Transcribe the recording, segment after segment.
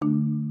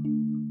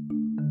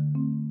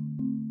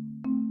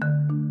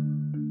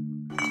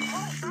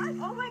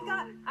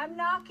I'm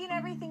knocking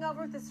everything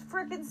over with this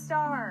frickin'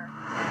 star.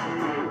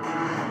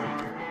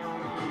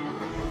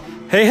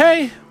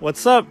 Hey,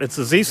 what's up? It's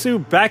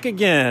Azizu back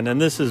again, and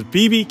this is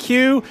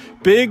BBQ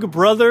Big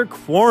Brother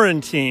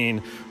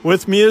Quarantine.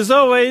 With me as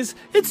always,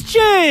 it's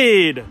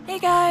Jade! Hey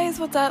guys,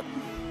 what's up?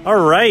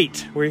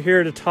 Alright, we're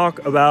here to talk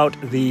about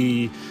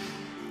the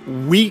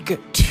Week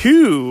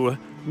 2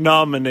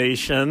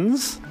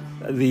 nominations.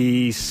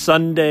 The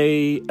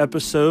Sunday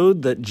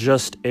episode that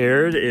just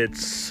aired.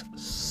 It's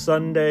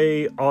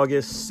Sunday,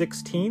 August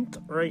 16th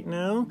right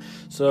now.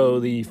 So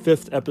the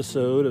 5th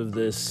episode of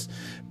this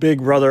Big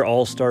Brother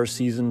All-Star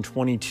Season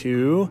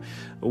 22.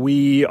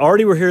 We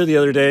already were here the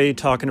other day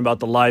talking about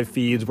the live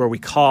feeds where we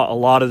caught a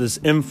lot of this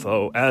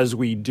info, as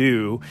we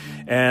do.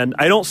 And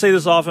I don't say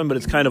this often, but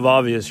it's kind of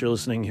obvious you're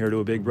listening here to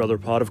a Big Brother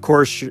pod. Of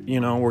course, you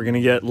know, we're going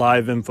to get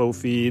live info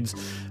feeds.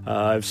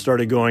 I've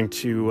started going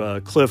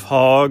to Cliff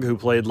Hogg, who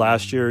played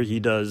last year. He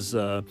does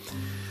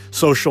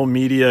social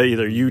media,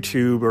 either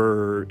YouTube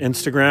or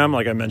Instagram,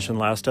 like I mentioned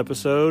last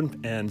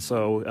episode. And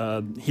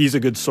so he's a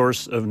good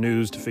source of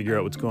news to figure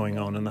out what's going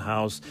on in the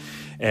house.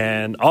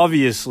 And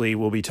obviously,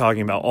 we'll be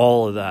talking about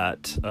all of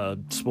that,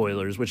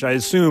 spoilers, which I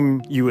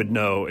assume you would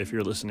know if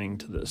you're listening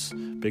to this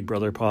Big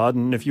Brother pod.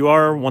 And if you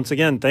are, once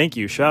again, thank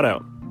you. Shout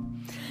out.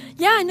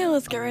 Yeah, I know.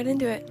 Let's get right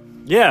into it.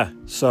 Yeah.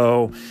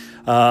 So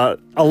a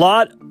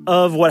lot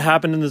of what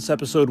happened in this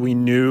episode we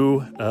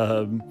knew.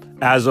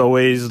 As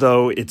always,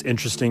 though, it's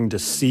interesting to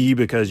see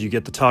because you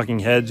get the talking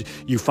heads.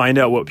 You find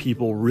out what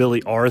people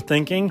really are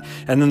thinking.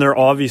 And then there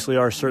obviously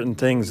are certain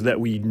things that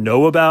we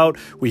know about.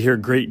 We hear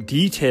great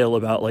detail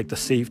about, like the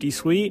safety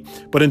suite.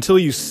 But until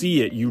you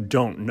see it, you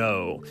don't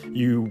know.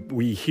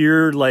 We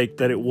hear like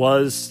that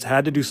it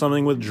had to do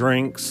something with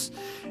drinks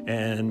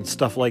and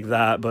stuff like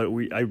that. But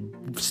I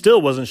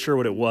still wasn't sure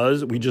what it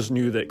was. We just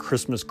knew that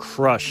Christmas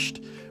crushed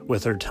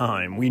with her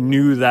time. We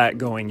knew that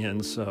going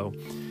in. So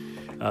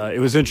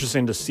it was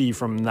interesting to see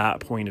from that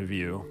point of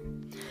view.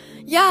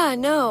 Yeah,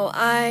 no,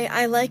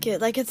 I like it.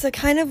 Like, it's a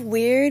kind of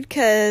weird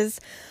because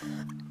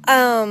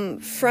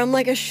from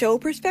like a show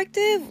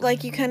perspective,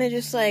 like you kind of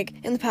just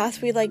like in the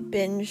past we like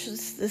binge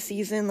the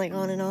season like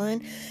on and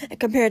on, and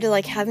compared to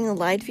like having the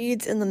live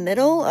feeds in the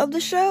middle of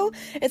the show,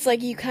 it's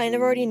like you kind of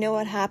already know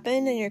what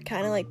happened and you're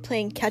kind of like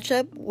playing catch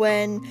up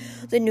when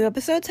the new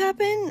episodes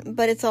happen.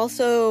 But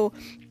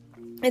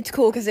it's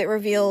cool because it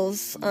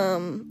reveals a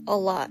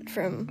lot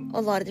from a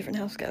lot of different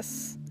house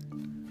guests.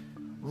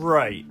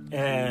 Right.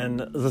 And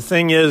the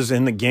thing is,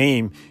 in the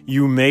game,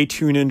 you may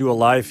tune into a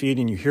live feed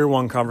and you hear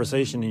one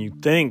conversation and you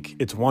think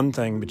it's one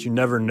thing, but you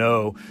never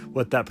know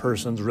what that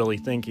person's really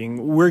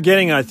thinking. We're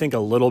getting, I think, a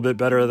little bit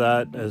better at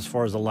that as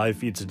far as the live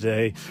feed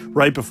today.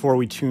 Right before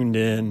we tuned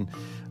in,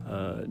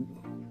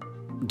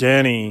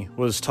 Danny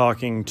was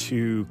talking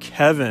to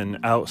Kevin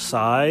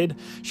outside.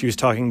 She was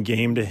talking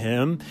game to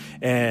him,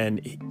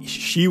 and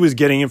she was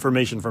getting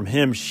information from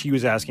him. She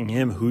was asking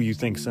him who you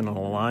think's in an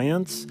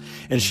alliance,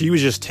 and she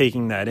was just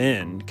taking that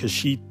in because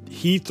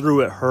he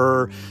threw at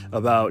her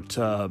about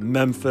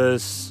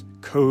Memphis,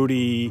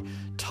 Cody,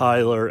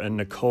 Tyler, and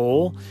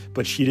Nicole,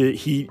 but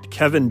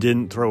Kevin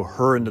didn't throw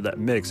her into that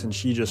mix, and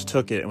she just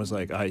took it and was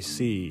like, I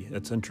see,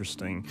 that's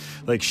interesting.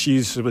 Like, she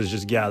was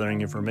just gathering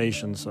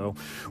information, so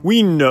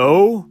we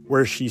know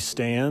where she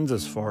stands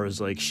as far as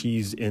like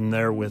she's in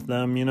there with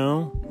them, you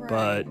know. Right.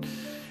 But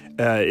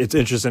it's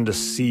interesting to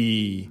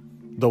see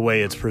the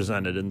way it's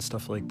presented and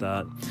stuff like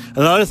that.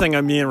 Another thing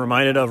I'm being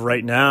reminded of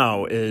right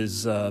now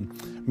is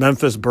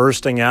Memphis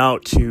bursting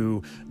out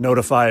to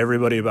notify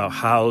everybody about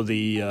how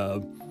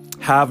the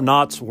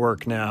have-nots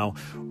work now.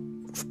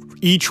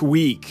 Each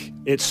week,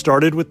 it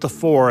started with the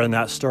 4, and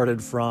that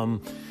started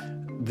from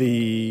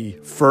the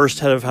first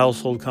head of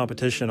household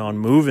competition on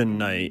move-in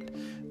night.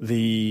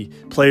 The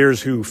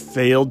players who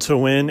failed to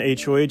win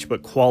HOH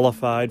but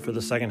qualified for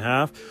the second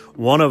half,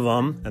 one of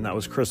them, and that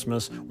was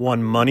Christmas,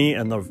 won money,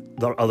 and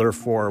the other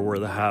 4 were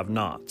the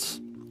have-nots.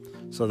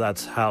 So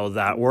that's how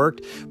that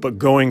worked. But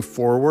going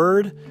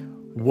forward,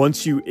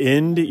 once you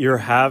end your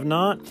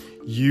have-not,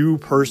 you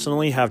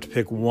personally have to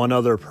pick one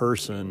other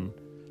person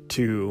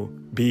to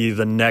be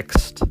the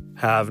next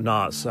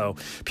have-not. So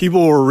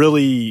people were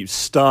really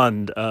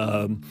stunned.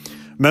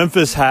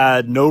 Memphis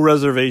had no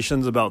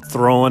reservations about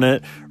throwing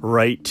it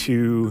right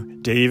to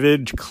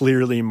David,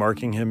 clearly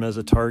marking him as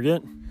a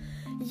target.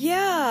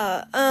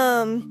 Yeah,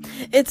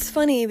 it's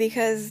funny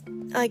because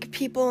like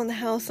people in the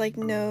house like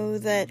know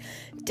that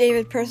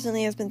David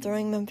personally has been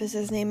throwing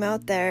Memphis's name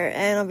out there,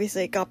 and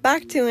obviously it got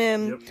back to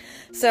him. Yep.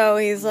 So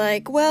he's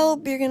like,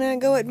 well, you're gonna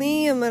go at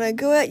me, I'm gonna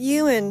go at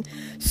you and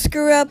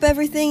screw up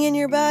everything in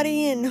your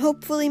body and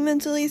hopefully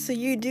mentally so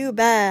you do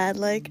bad.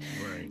 Like,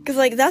 because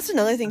like that's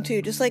another thing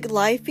too, just like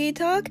live feed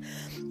talk,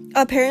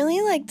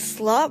 apparently like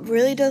slop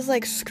really does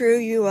like screw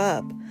you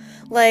up.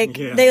 Like,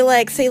 yeah. They,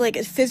 like, say, like,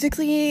 it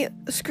physically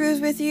screws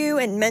with you,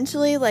 and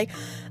mentally, like,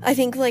 I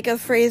think, like, a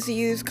phrase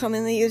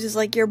commonly used is,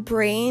 like, your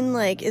brain,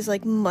 like, is,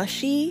 like,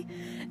 mushy,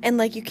 and,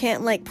 like, you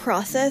can't, like,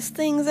 process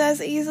things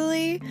as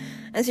easily,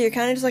 and so you're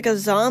kind of just like a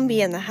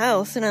zombie in the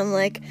house. And I'm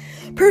like,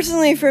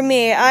 personally for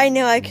me, I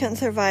know I couldn't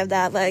survive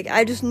that. Like,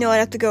 I just know I'd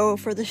have to go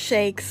for the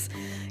shakes,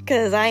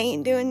 because I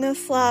ain't doing no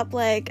slop.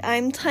 Like,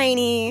 I'm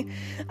tiny.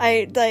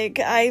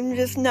 I'm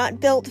just not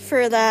built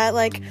for that.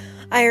 Like,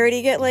 I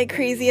already get, like,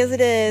 crazy as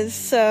it is.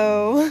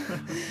 So,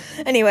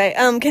 anyway,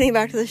 getting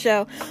back to the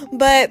show.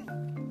 But,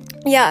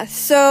 yeah,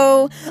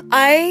 so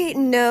I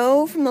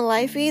know from the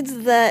live feeds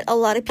that a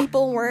lot of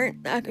people were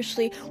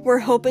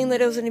hoping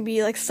that it was going to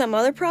be, like, some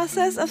other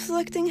process of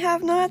selecting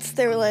have-nots.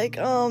 They were like,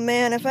 oh,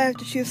 man, if I have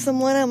to choose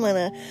someone, I'm going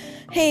to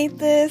hate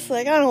this.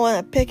 Like, I don't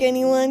want to pick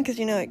anyone, because,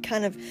 you know,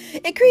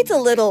 it creates a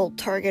little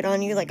target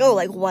on you. Like, oh,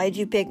 like, why'd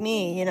you pick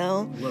me, you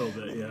know? A little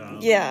bit, yeah.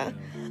 Yeah.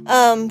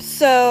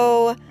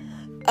 So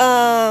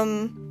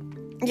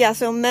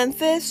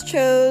Memphis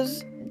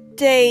chose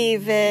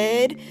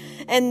David,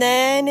 and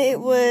then it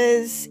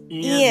was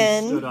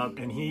Ian stood up,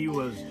 and he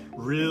was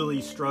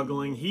really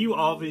struggling. He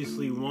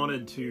obviously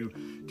wanted to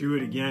do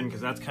it again,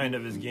 because that's kind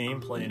of his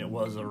gameplay, and it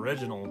was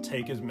original.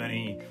 Take as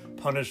many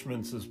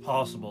punishments as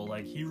possible.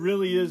 Like, he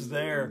really is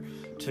there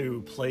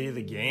to play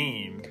the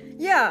game.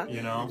 Yeah.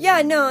 You know?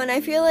 Yeah, no, and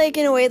I feel like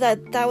in a way that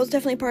was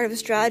definitely part of his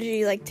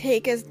strategy. Like,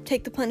 take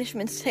the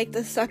punishments, take the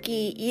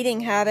sucky eating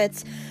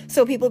habits,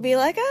 so people be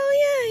like, oh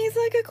yeah, he's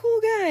like a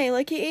cool guy.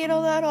 Like, he ate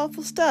all that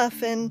awful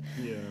stuff, and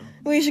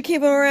we should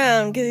keep him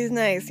around because he's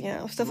nice, you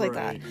know, stuff like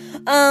that.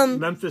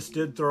 Memphis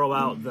did throw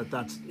out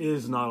that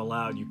is not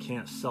allowed. You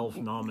can't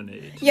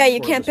self-nominate. Yeah,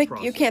 you can't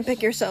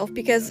pick yourself,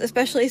 because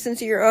especially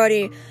since you're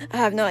already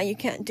have not, you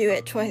can't do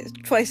it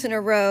twice in a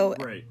row.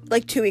 Right.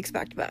 Like 2 weeks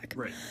back to back.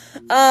 Right.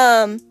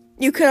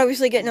 You could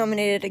obviously get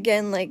nominated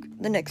again, like,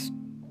 the next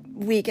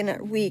week and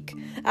a week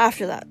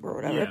after that or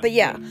whatever. Yeah. But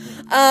yeah.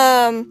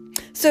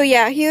 So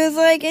yeah, he was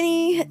like,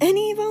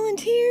 any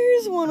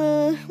volunteers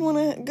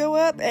wanna go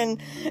up?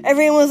 And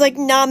everyone was like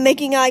not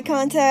making eye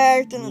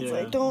contact, and it's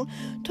like, don't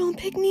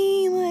pick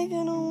me, like,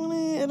 I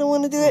don't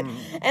wanna do it.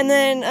 And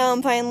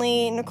then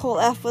finally Nicole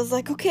F was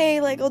like,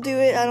 okay, like, I'll do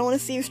it, I don't wanna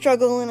see you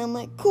struggle. And I'm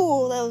like,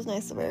 cool, that was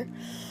nice of her.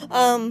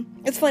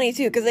 It's funny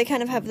too, because they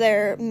kind of have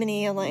their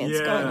mini alliance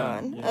going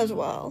on as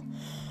well.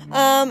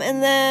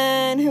 And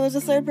then who was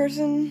the third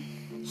person?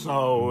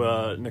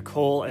 So,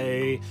 Nicole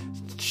A.,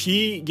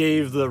 she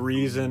gave the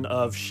reason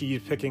of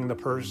she's picking the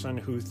person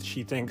who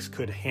she thinks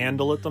could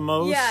handle it the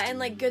most. Yeah, and,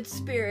 like, good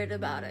spirit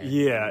about it.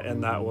 Yeah,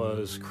 and that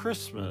was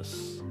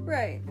Christmas.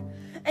 Right.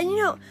 And, you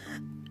know,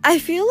 I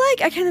feel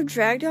like I kind of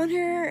dragged on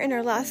her in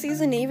her last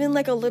season, even,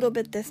 like, a little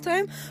bit this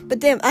time. But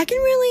damn, I can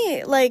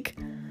really, like,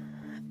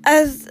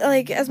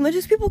 as much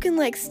as people can,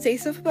 like, say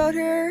stuff about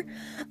her,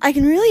 I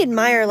can really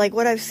admire, like,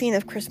 what I've seen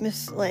of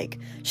Christmas. Like,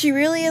 she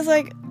really is,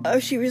 like,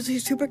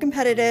 she's super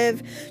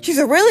competitive. She's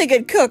a really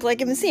good cook.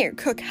 Like, I've been seeing her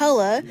cook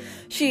hella.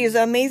 She's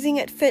amazing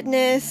at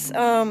fitness.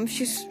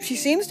 She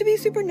seems to be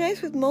super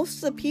nice with most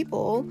of the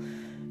people.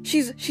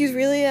 She's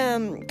really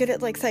good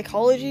at, like,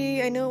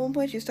 psychology. I know at one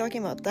point she was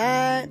talking about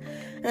that.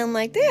 And I'm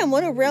like, damn,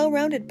 what a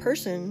well-rounded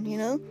person, you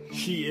know?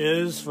 She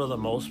is, for the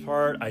most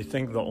part. I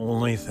think the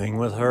only thing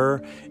with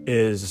her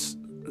is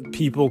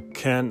people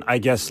can, I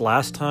guess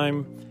last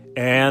time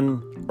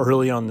and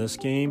early on this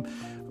game,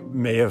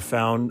 may have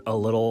found a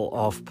little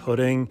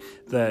off-putting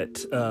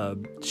that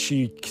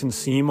she can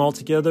seem all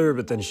together,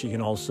 but then she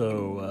can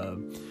also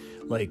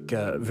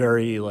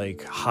very,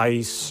 like,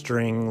 high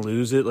string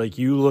lose it. Like,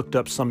 you looked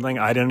up something,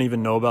 I didn't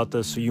even know about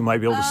this, so you might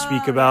be able to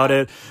speak about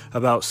it,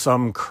 about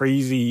some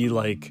crazy,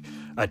 like,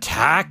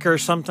 attack or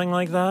something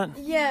like that.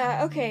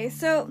 Yeah, okay,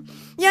 so,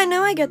 yeah,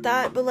 no, I get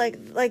that, but,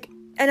 like,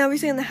 and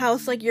obviously in the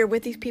house, like, you're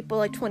with these people,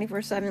 like,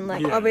 24/7,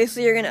 like,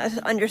 obviously you're gonna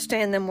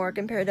understand them more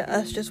compared to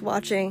us just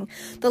watching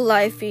the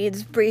live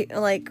feeds,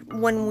 like,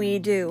 when we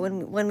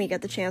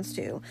get the chance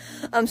to.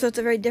 So it's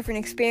a very different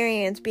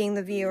experience being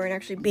the viewer and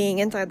actually being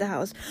inside the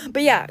house.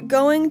 But yeah,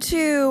 going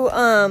to,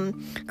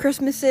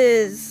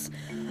 Christmas's,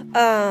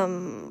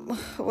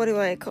 what do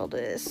I call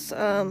this?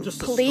 Just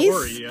police?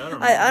 A story,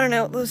 I don't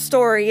know, the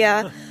story,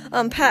 yeah.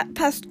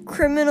 Past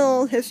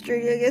criminal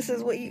history, I guess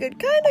is what you could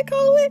kind of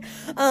call it.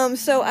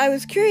 So I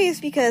was curious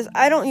because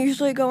I don't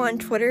usually go on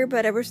Twitter,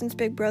 but ever since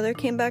Big Brother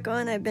came back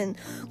on, I've been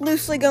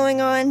loosely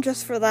going on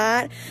just for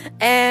that.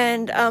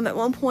 And at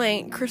one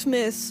point,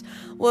 Christmas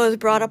was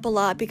brought up a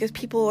lot because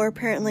people were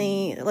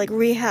apparently, like,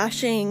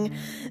 rehashing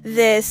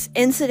this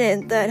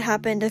incident that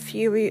happened I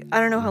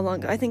don't know how long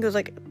ago. I think it was,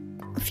 like,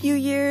 a few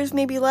years,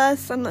 maybe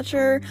less. I'm not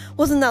sure.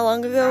 Wasn't that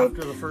long ago.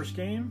 After the first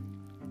game?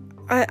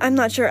 I'm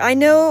not sure. I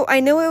know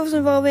it was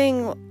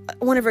involving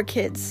one of her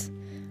kids.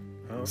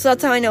 Okay. So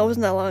that's how I know it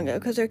wasn't that long ago,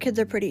 because her kids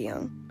are pretty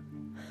young.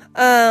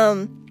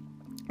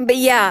 But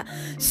yeah,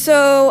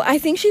 so I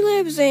think she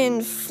lives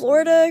in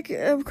Florida,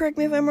 correct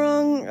me if I'm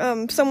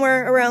wrong,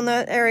 somewhere around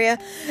that area,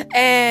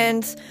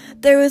 and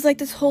there was, like,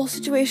 this whole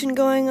situation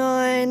going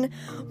on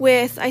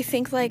with, I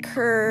think, like,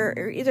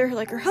 either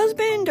her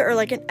husband, or,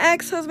 like, an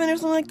ex-husband or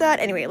something like that,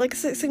 anyway, like,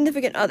 a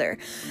significant other,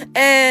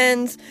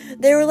 and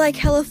they were, like,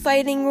 hella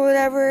fighting or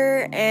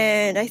whatever,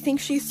 and I think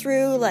she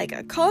threw, like,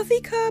 a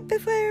coffee cup,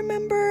 if I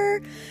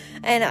remember,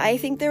 and I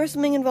think there was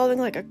something involving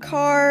like a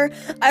car.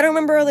 I don't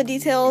remember all the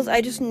details.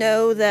 I just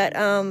know that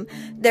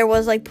there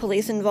was like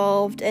police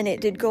involved, and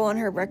it did go on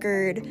her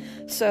record,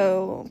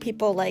 so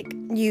people like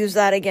use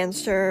that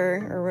against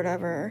her or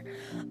whatever.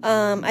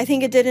 I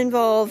think it did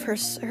involve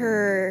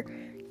her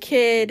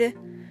kid.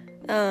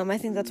 I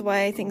think that's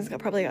why things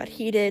probably got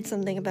heated.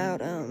 Something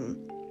about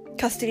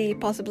custody,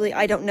 possibly.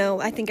 I don't know.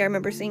 I think I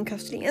remember seeing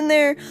custody in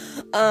there.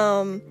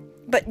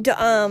 But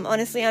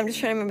honestly, I'm just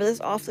trying to remember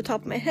this off the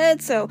top of my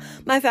head, so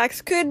my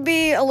facts could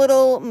be a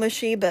little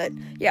mushy, but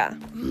yeah.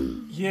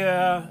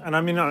 Yeah, and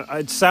I mean,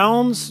 it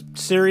sounds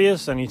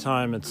serious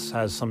anytime it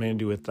has something to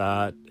do with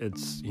that.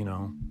 It's,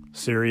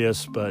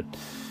 serious, but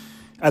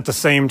at the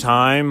same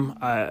time,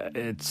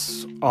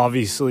 it's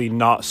obviously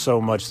not so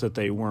much that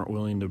they weren't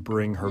willing to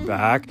bring her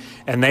back,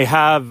 and they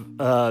have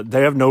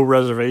no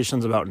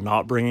reservations about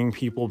not bringing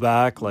people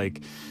back,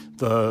 like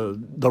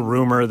the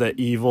rumor that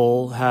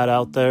Evil had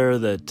out there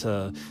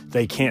that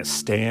they can't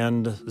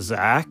stand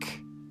Zach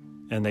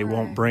and they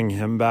won't bring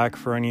him back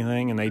for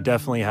anything, and they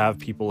definitely have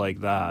people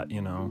like that,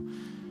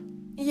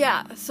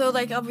 Yeah, so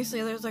like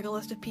obviously there's like a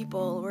list of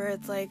people where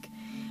it's like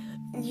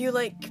you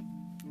like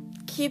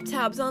keep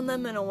tabs on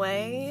them in a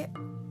way,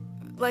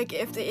 like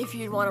if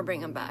you'd want to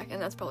bring them back,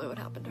 and that's probably what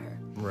happened to her.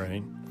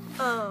 Right.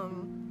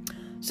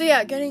 So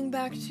yeah, getting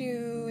back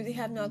to the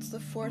have-nots, the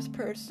fourth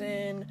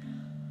person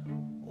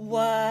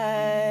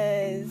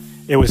was...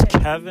 It was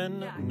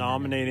Kevin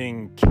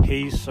nominating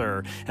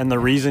Kaser, and the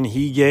reason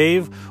he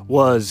gave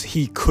was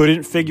he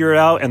couldn't figure it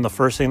out, and the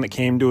first thing that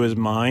came to his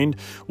mind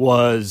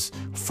was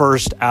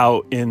first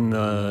out in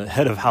the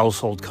head of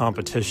household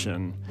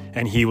competition,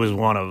 and he was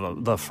one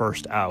of the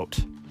first out.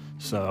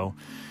 So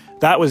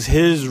that was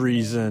his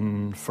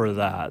reason for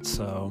that.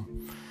 So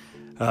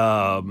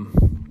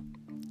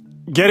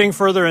getting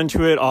further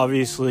into it,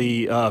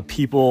 obviously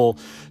people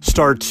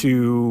start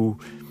to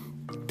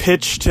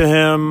pitch to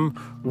him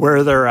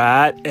where they're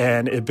at,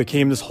 and it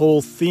became this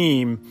whole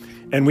theme.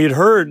 And we had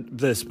heard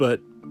this,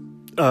 but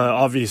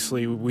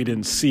obviously we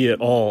didn't see it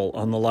all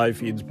on the live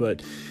feeds,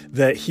 but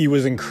that he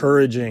was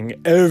encouraging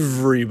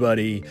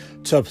everybody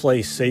to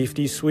play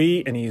Safety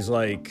Suite, and he's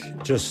like,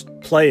 just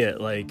play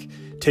it, like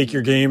take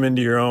your game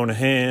into your own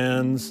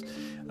hands.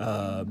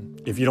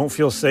 If you don't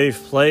feel safe,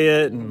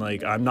 play it. And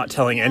like, I'm not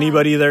telling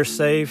anybody they're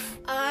safe.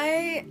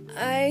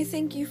 I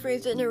think you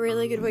phrased it in a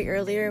really good way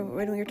earlier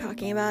when we were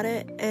talking about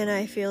it, and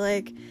I feel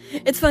like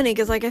it's funny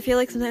because like I feel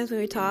like sometimes when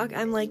we talk,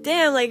 I'm like,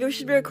 damn, like we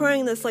should be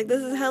recording this, like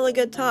this is hella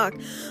good talk,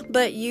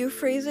 but you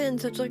phrase it in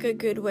such like a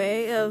good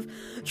way of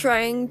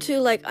trying to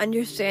like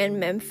understand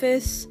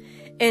Memphis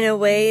in a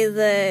way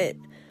that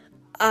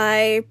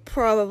I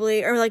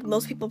probably, or like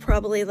most people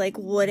probably like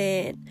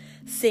wouldn't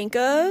think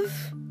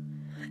of,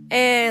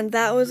 and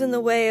that was in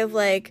the way of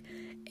like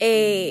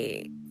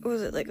a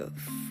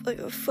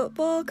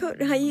football coach.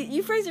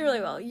 You phrase it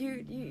really well.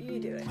 You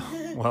do it.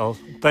 Well,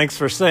 thanks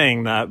for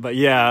saying that. But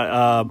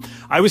yeah,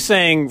 I was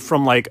saying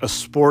from like a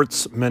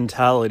sports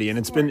mentality, and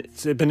it's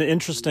been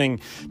interesting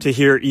to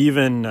hear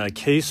even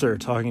Kaser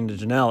talking to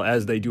Janelle,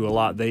 as they do a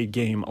lot. They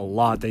game a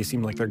lot. They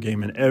seem like they're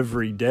gaming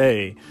every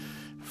day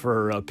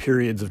for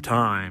periods of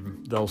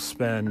time. They'll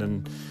spend,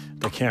 and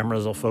the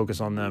cameras will focus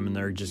on them, and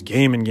they're just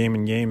gaming,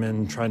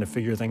 trying to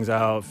figure things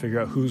out, figure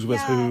out who's with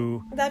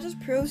who. That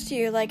just proves to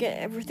you, like,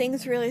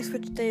 everything's really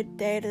switched day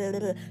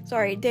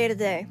to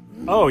day.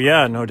 Oh,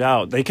 yeah, no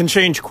doubt. They can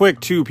change quick,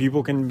 too.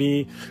 People can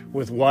be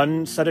with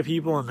one set of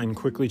people and then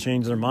quickly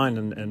change their mind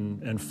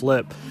and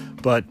flip.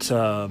 But,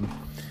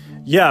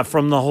 yeah,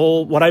 from the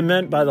whole, what I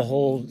meant by the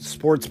whole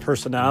sports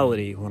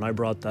personality when I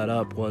brought that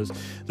up was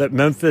that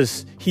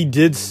Memphis, he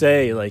did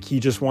say, like,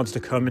 he just wants to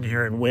come in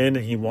here and win,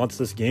 and he wants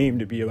this game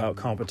to be about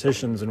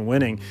competitions and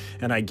winning,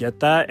 and I get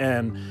that.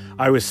 And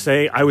I was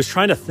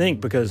trying to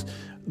think, because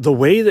the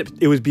way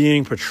that it was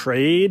being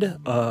portrayed,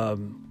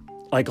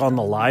 like on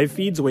the live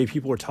feeds, the way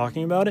people were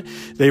talking about it,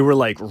 they were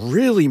like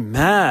really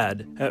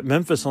mad at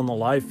Memphis on the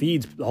live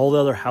feeds. All the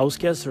other house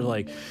guests are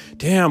like,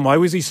 damn, why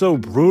was he so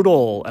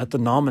brutal at the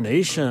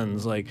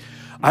nominations? Like,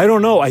 I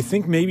don't know. I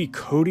think maybe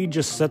Cody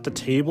just set the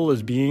table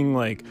as being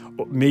like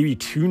maybe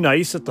too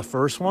nice at the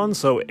first one.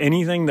 So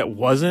anything that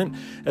wasn't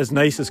as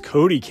nice as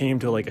Cody came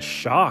to like a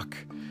shock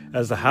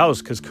as the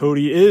house, because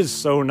Cody is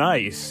so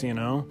nice,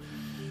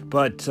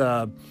 But,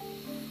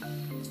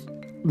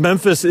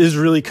 Memphis is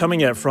really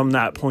coming at it from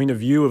that point of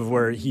view of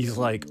where he's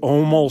like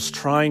almost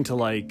trying to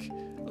like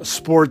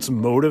sports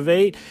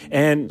motivate,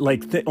 and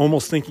like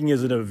almost thinking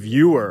as a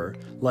viewer,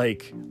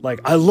 like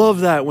I love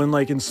that when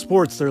like in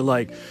sports they're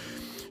like,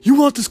 you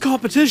want this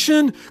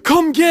competition?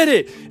 Come get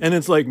it. And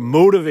it's like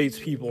motivates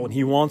people, and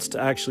he wants to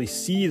actually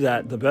see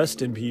that, the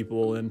best in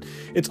people. And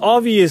it's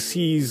obvious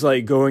he's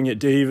like going at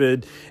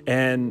David,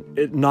 and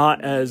it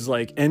not as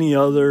like any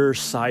other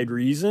side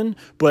reason,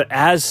 but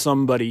as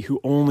somebody who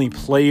only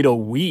played a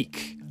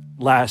week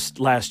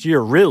last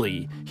year.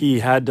 Really, he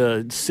had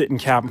to sit and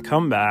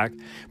come back,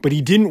 but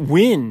he didn't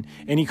win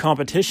any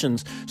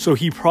competitions. So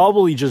he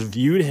probably just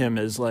viewed him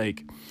as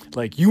like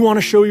Like, you want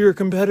to show you're a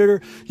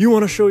competitor? You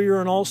want to show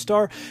you're an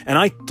all-star? And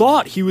I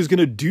thought he was going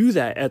to do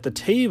that at the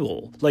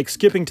table, like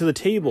skipping to the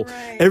table.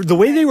 Right. And the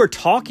way they were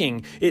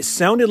talking, it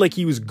sounded like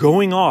he was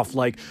going off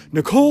like,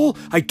 Nicole,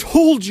 I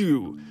told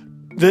you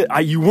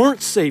that you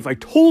weren't safe. I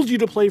told you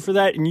to play for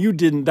that and you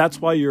didn't. That's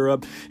why you're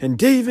up. And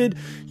David,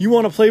 you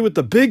want to play with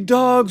the big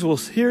dogs? Well,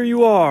 here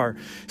you are.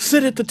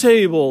 Sit at the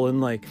table.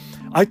 And like,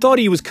 I thought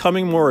he was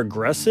coming more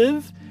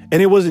aggressive,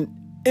 and it wasn't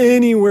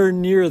anywhere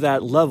near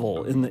that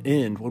level in the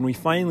end. When we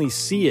finally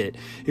see it,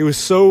 it was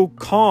so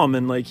calm,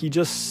 and like he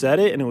just said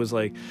it, and it was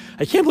like,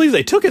 I can't believe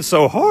they took it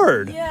so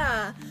hard.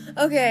 Yeah.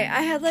 Okay,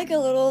 I had like a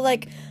little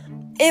like,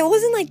 it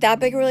wasn't like that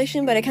big a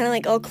relation, but it kind of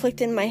like all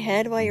clicked in my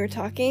head while you were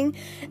talking.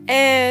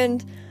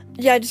 And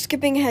yeah, just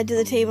skipping ahead to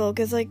the table,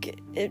 because like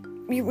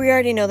we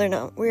already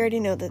know we already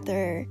know that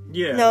they're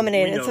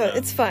nominated, so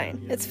it's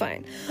fine. Yeah. It's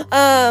fine.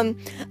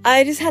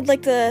 I just had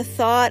like the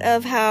thought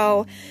of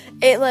how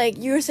it, like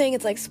you were saying,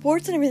 it's like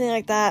sports and everything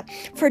like that.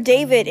 For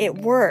David, it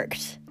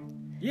worked.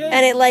 Yeah.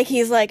 And it like,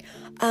 he's like,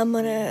 I'm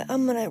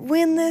gonna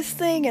win this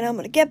thing, and I'm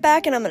gonna get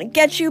back, and I'm gonna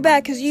get you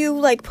back because you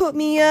like put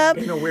me up.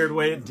 In a weird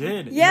way, it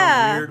did.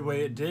 Yeah. In a weird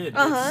way, it did.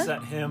 It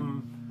set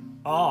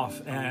him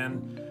off,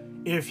 and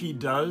if he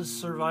does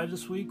survive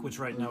this week, which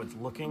right now it's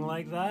looking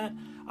like that,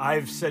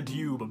 I've said to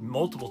you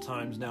multiple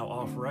times now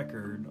off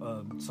record,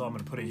 so I'm going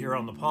to put it here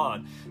on the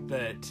pod,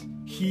 that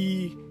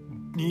he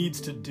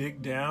needs to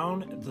dig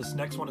down. This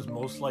next one is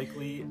most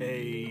likely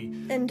a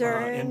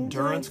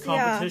endurance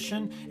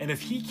competition, and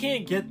if he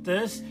can't get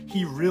this,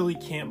 he really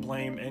can't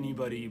blame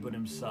anybody but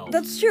himself.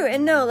 That's true.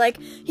 And no, like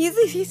he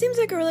seems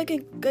like a really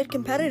good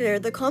competitor.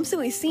 The comps that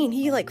we've seen,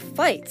 he like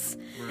fights,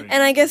 right.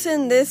 And I guess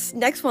in this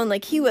next one,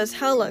 like he was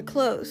hella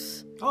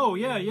close. Oh,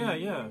 yeah,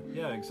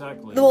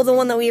 exactly. The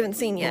one that we haven't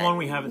seen yet. The one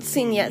we haven't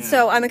seen yet.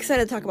 So I'm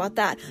excited to talk about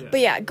that. Yeah. But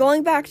yeah,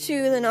 going back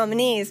to the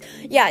nominees,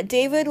 yeah,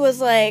 David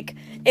was like,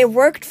 it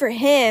worked for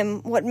him,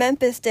 what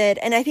Memphis did,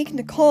 and I think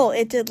Nicole,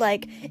 it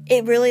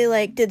really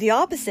like did the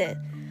opposite.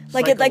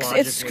 Like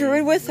it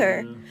screwed with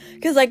her.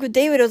 Because like with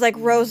David, it was like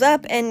rose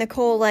up, and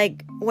Nicole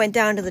like went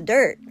down to the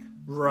dirt.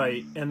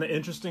 Right. And the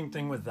interesting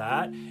thing with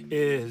that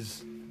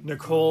is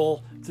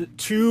Nicole,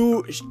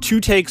 two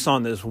takes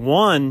on this.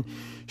 One,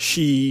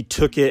 she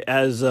took it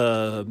as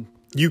a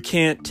you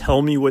can't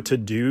tell me what to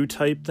do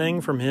type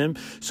thing from him.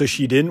 So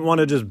she didn't want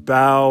to just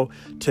bow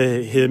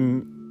to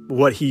him,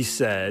 what he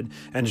said,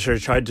 and she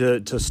tried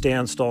to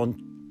stand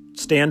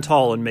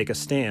tall and make a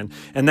stand.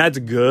 And that's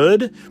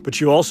good,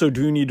 but you also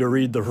do need to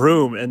read the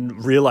room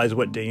and realize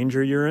what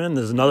danger you're in.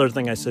 There's another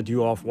thing I said to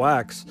you off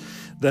wax,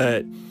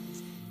 that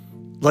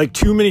like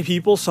too many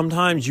people,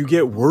 sometimes you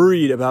get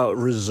worried about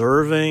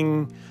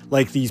reserving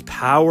like these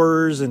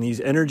powers and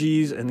these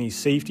energies and these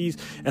safeties,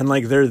 and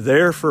like they're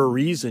there for a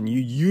reason.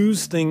 You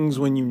use things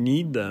when you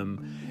need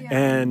them. Yeah.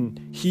 And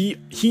he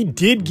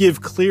did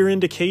give clear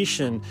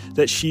indication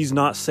that she's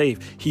not safe.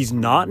 He's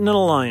not in an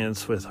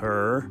alliance with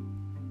her.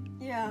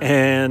 Yeah.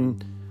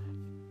 And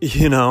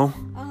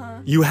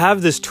you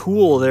have this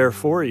tool there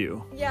for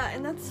you. Yeah,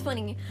 and that's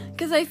funny,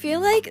 because I feel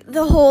like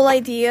the whole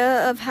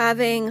idea of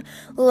having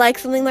like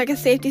something like a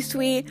safety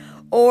suite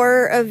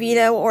or a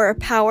veto or a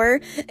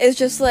power is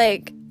just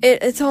like,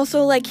 it's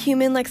also like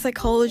human like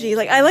psychology.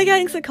 Like I like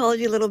adding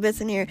psychology little bits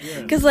in here,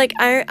 because like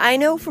I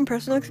know from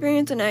personal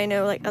experience, and I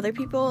know like other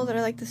people that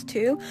are like this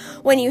too,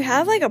 when you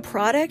have like a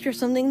product or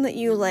something that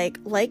you like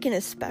and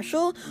is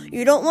special,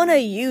 you don't want to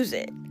use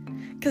it.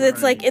 Because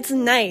it's like, it's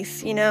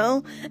nice,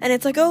 and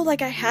it's like, oh,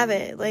 like, I have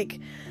it, like,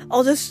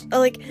 I'll just,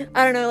 like,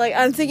 I don't know, like,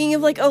 I'm thinking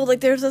of, like, oh, like,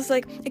 there's this,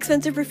 like,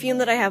 expensive perfume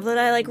that I have that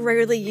I, like,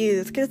 rarely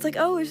use, because it's like,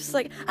 oh, it's just,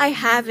 like, I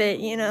have it,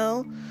 Yeah.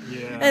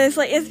 And it's,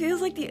 like, it feels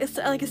like it's,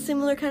 like, a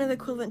similar kind of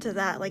equivalent to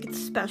that, like,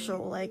 it's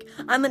special, like,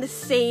 I'm gonna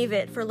save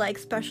it for, like,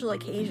 special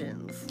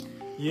occasions.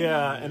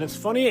 Yeah, and it's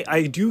funny,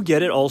 I do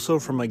get it also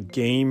from a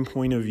game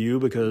point of view,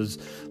 because,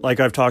 like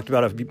I've talked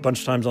about a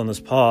bunch of times on this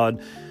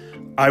pod,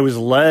 I was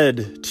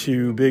led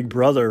to Big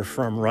Brother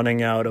from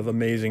running out of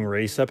Amazing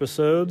Race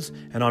episodes.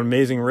 And on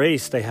Amazing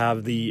Race, they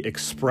have the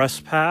Express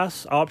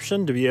Pass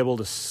option to be able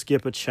to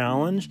skip a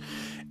challenge.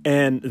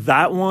 And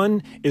that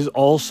one is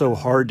also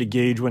hard to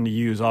gauge when to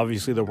use.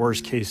 Obviously, the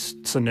worst case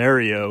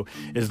scenario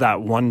is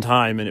that one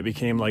time, and it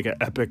became like an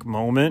epic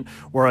moment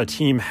where a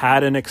team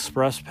had an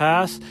Express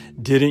Pass,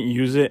 didn't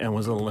use it, and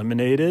was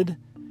eliminated.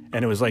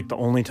 And it was like the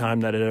only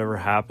time that it ever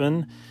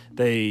happened.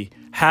 They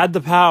had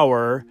the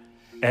power,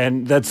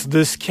 and that's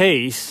this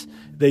case,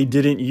 they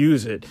didn't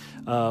use it.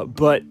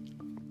 But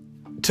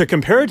to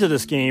compare it to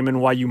this game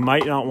and why you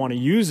might not want to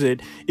use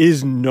it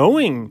is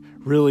knowing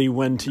really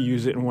when to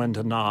use it and when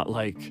to not.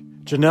 Like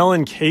Janelle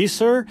and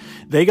Kaysar,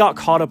 they got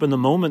caught up in the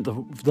moment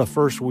the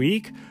first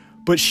week,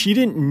 but she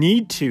didn't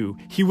need to.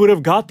 He would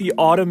have got the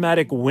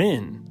automatic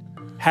win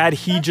had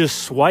he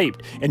just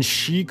swiped, and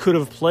she could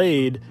have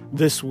played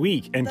this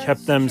week and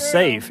kept them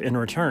safe in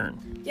return.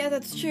 Yeah,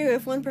 that's true.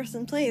 If one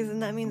person plays,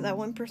 then that means that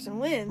one person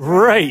wins.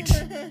 Right.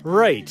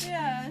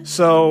 Yeah.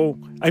 So,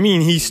 I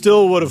mean, he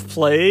still would have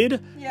played,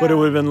 but it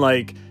would have been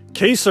like,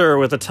 Kaysar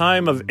with a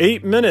time of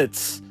 8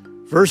 minutes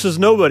versus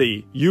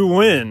nobody, you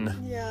win.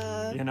 Yeah.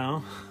 You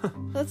know?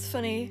 That's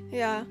funny.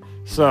 Yeah.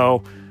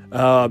 So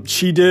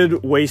she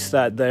did waste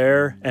that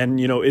there, and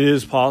you know it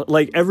is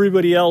like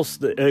everybody else.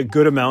 A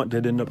good amount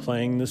did end up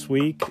playing this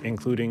week,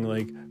 including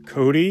like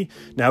Cody.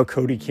 Now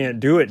Cody can't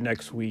do it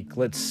next week.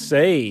 Let's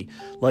say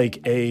like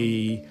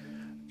a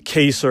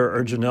Kaser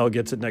or Janelle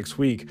gets it next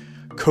week.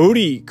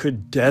 Cody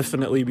could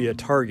definitely be a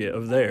target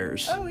of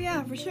theirs. Oh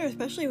yeah, for sure.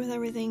 Especially with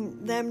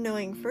everything, them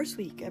knowing first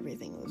week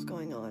everything that was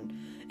going on,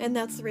 and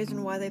that's the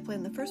reason why they played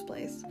in the first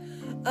place.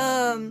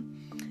 Oh,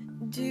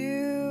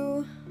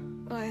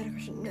 I had a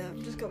question. No,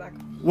 just go back.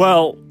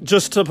 Well,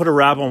 just to put a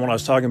wrap on what I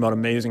was talking about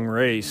Amazing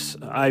Race,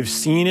 I've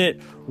seen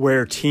it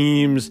where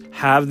teams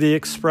have the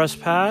express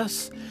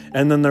pass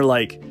and then they're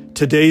like,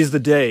 today's the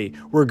day,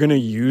 we're going to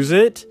use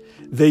it.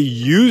 They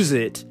use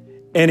it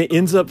and it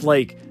ends up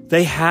like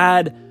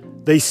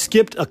they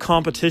skipped a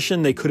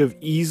competition they could have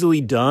easily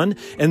done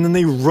and then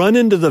they run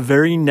into the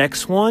very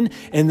next one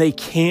and they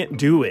can't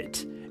do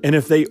it. And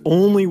if they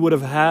only would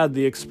have had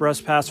the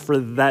express pass for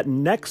that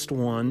next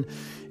one,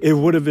 it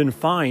would have been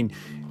fine.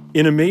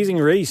 In Amazing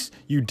Race,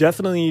 you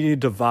definitely need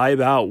to vibe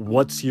out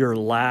what's your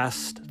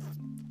last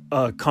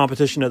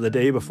competition of the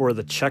day before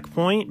the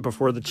checkpoint,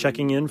 before the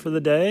checking in for the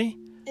day.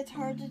 It's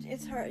hard.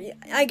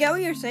 I get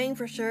what you're saying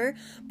for sure,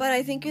 but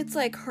I think it's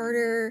like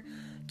harder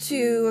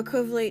to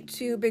equivalent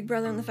to Big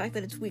Brother in the fact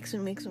that it's weeks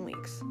and weeks and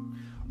weeks.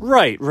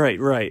 Right.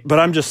 But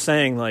I'm just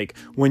saying, like,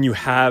 when you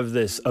have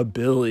this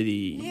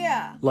ability,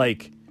 yeah,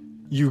 like,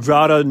 you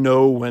gotta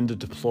know when to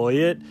deploy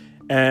it.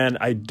 And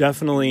I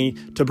definitely,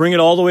 to bring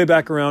it all the way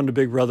back around to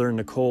Big Brother and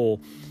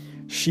Nicole,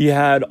 she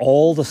had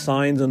all the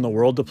signs in the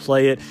world to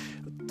play it.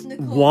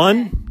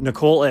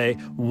 Nicole A.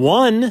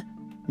 One,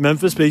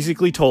 Memphis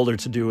basically told her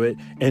to do it.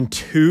 And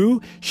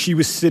two, she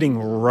was sitting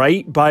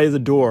right by the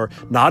door.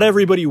 Not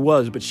everybody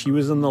was, but she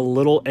was in the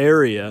little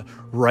area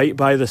right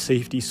by the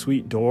safety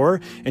suite door.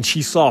 And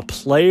she saw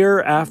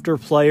player after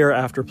player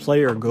after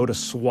player go to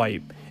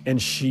swipe. And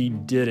she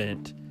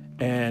didn't.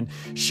 And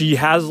she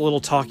has a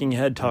little talking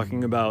head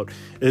talking about,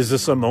 is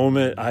this a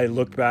moment I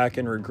look back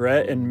and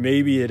regret? And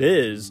maybe it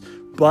is.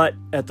 But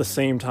at the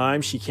same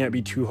time, she can't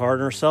be too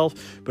hard on herself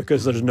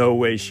because there's no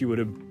way she would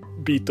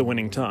have beat the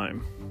winning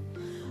time.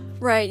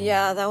 Right,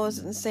 yeah, that was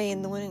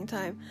insane, the winning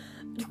time.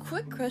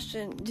 Quick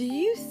question. Do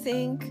you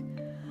think,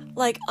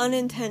 like,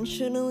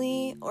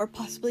 unintentionally, or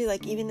possibly,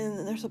 like, even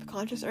in their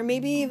subconscious, or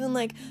maybe even,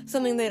 like,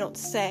 something they don't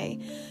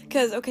say?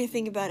 Because, okay,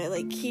 think about it.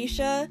 Like,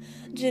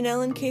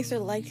 Janelle and Kaser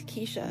liked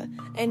Keisha,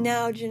 and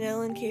now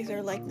Janelle and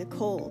Kaser like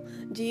Nicole.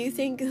 Do you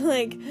think,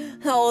 like,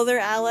 all their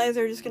allies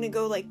are just gonna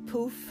go, like,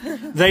 poof?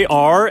 They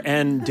are,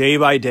 and day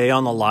by day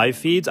on the live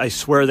feeds, I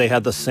swear they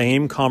had the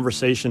same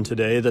conversation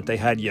today that they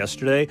had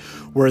yesterday,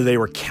 where they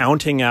were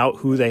counting out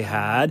who they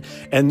had,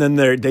 and then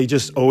they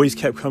just always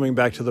kept coming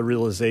back to the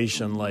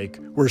realization, like,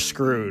 we're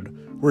screwed.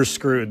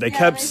 They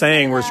kept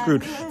saying we're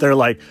screwed. They're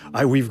like,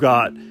 we've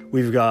got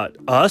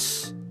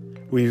us,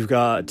 we've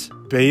got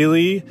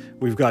Bailey,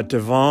 we've got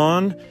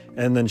Devon,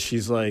 and then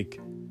she's like,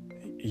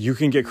 you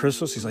can get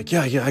Christmas? He's like,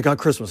 yeah, I got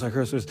Christmas.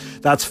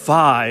 That's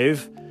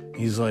 5.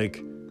 He's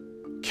like,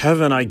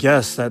 Kevin, I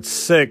guess that's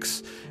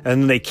 6.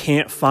 And they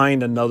can't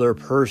find another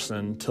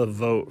person to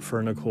vote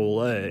for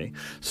Nicole A.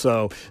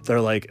 So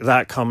they're like,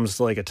 that comes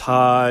to like a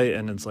tie.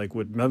 And it's like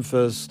with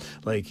Memphis,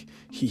 like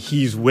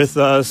he's with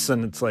us.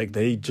 And it's like,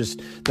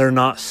 they're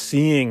not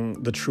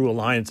seeing the true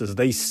alliances.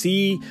 They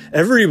see,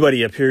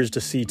 everybody appears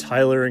to see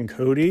Tyler and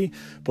Cody,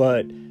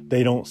 but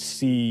they don't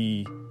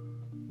see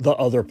the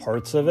other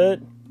parts of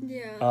it.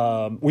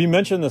 Yeah. We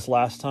mentioned this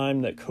last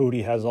time that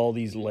Cody has all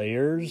these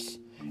layers.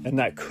 And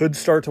that could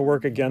start to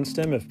work against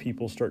him if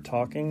people start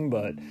talking.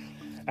 But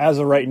as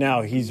of right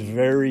now, he's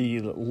very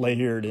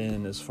layered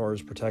in as far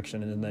as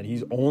protection, and that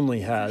he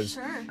only has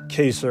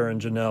Kaser and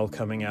Janelle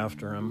coming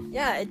after him.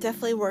 Yeah, it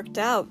definitely worked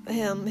out,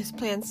 his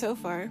plan so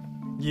far.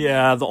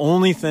 Yeah, the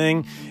only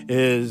thing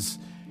is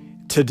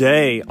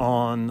today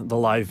on the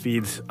live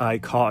feeds, I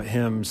caught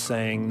him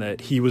saying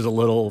that he was a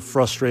little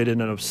frustrated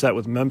and upset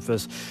with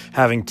Memphis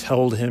having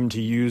told him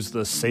to use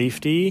the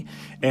safety,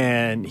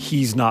 and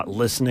he's not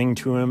listening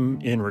to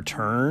him in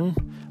return.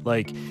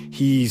 Like,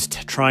 he's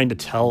trying to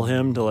tell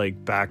him to,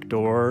 like,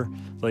 backdoor,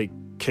 like,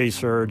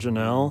 Kaser or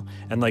Janelle,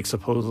 and, like,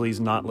 supposedly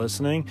he's not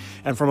listening.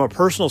 And from a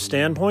personal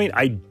standpoint,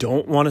 I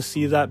don't want to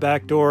see that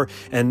backdoor.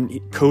 And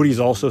Cody's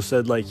also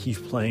said, like, he's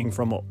playing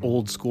from an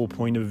old school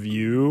point of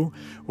view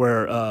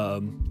where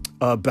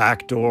a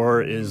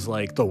backdoor is,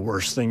 like, the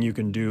worst thing you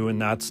can do, and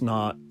that's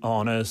not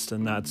honest,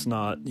 and that's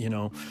not,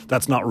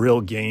 that's not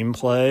real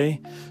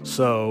gameplay.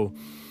 So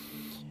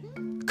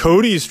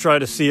Cody's trying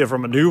to see it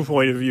from a new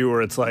point of view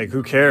where it's like,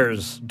 who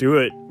cares? Do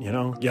it,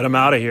 get him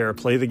out of here,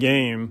 play the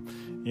game,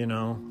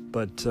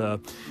 But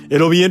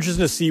it'll be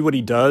interesting to see what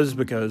he does,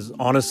 because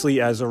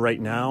honestly, as of right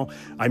now,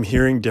 I'm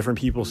hearing different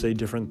people say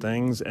different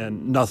things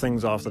and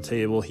nothing's off the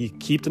table. He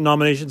keep the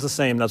nominations the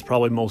same. That's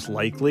probably most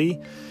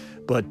likely.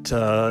 But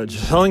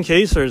Helen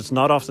Kayser is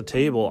not off the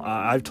table.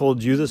 I've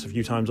told you this a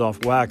few times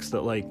off wax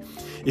that, like,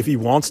 if he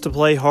wants to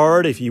play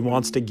hard, if he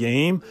wants to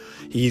game,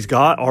 he's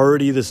got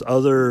already this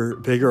other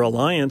bigger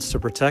alliance to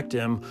protect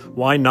him.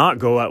 Why not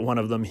go at one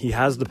of them? He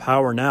has the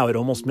power now. It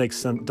almost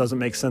doesn't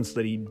make sense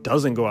that he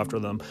doesn't go after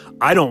them.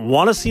 I don't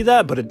want to see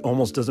that, but it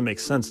almost doesn't make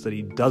sense that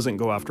he doesn't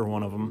go after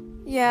one of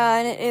them. Yeah,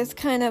 and it is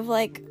kind of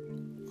like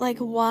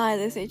why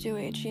this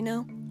HOH, you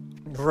know?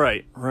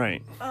 Right.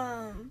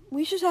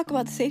 We should talk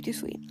about the safety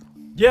suite.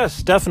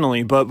 Yes,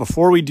 definitely. But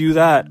before we do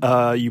that,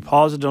 you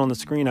paused it on the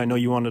screen. I know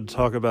you wanted to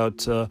talk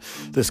about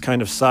this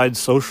kind of side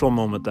social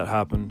moment that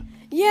happened.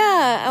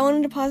 Yeah, I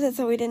wanted to pause it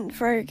so we didn't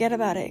forget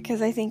about it,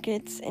 because I think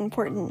it's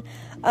important.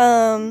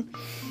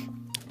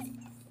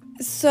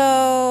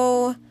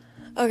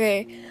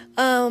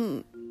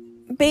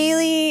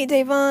 Bailey,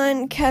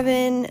 Davon,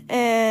 Kevin,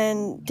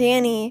 and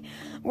Danny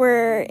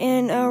were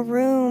in a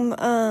room,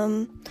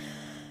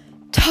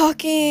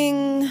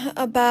 talking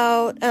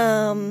about,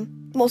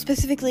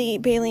 specifically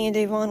Bailey and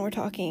Davon were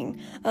talking.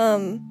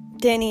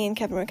 Danny and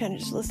Kevin were kind of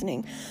just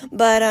listening.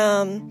 But,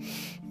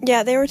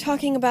 they were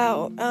talking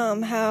about,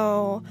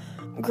 how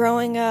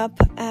growing up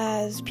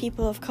as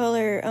people of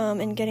color,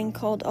 and getting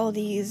called all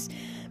these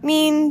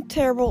mean,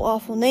 terrible,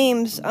 awful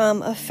names,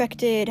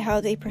 affected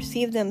how they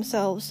perceive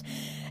themselves,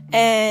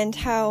 and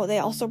how they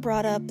also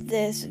brought up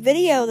this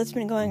video that's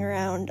been going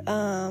around,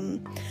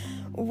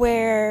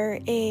 where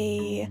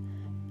I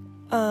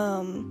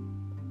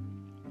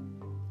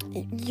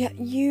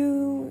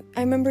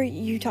remember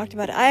you talked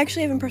about it. I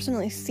actually haven't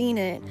personally seen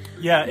it.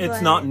 Yeah,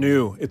 it's not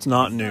new. It's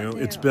not new.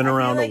 It's been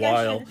around a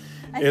while.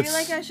 I feel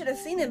like I should have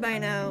seen it by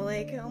now.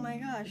 Like, oh my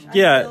gosh.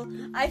 Yeah.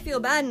 I feel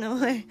bad in a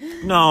way.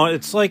 No,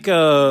 it's like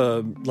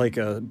a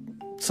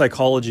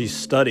psychology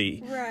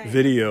study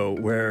video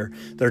where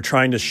they're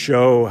trying to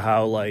show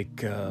how like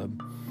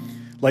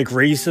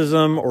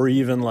racism or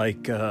even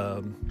like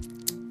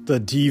the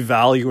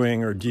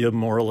devaluing or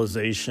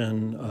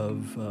demoralization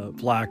of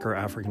Black or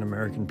African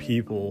American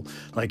people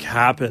like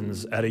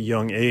happens at a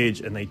young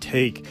age, and they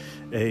take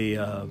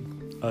a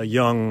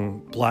young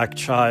Black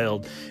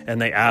child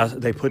and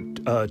they put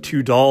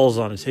two dolls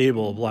on a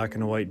table, a black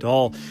and a white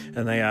doll,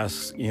 and they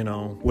ask,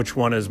 which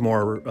one is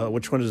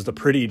the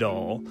pretty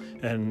doll,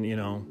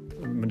 and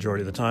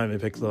majority of the time they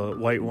pick the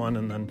white one,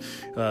 and then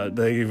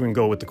they even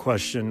go with the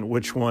question,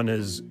 which one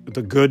is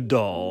the good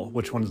doll,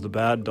 which one is the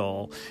bad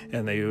doll,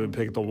 and they would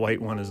pick the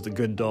white one as the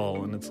good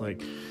doll. And it's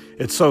like,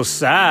 it's so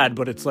sad,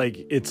 but it's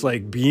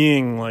like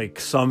being like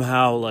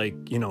somehow like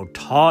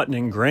taught and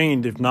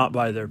ingrained, if not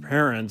by their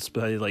parents,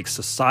 by like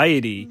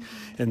society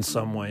in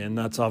some way. And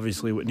that's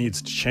obviously what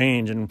needs to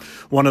change. And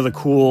one of the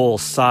cool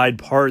side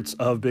parts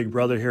of Big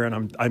Brother here,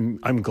 and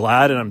I'm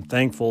glad and I'm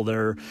thankful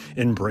they're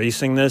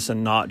embracing this,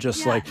 and not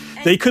just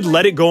they could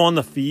let it go on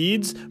the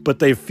feeds, but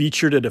they've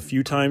featured it a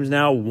few times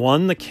now.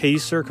 One, the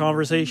Kayser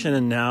conversation,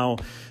 and now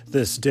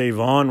this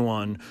Davon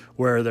one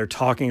where they're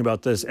talking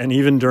about this. And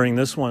even during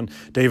this one,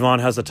 Davon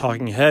has a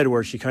talking head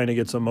where she kind of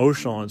gets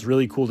emotional, and it's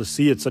really cool to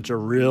see. It's such a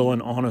real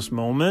and honest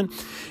moment.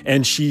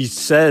 And she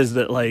says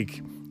that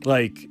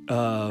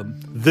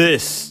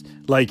this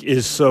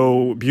is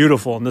so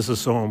beautiful, and this is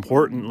so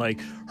important,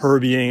 like her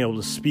being able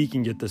to speak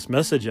and get this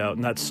message out,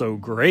 and that's so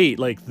great.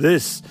 Like,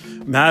 this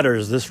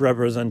matters, this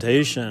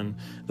representation,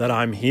 that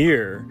I'm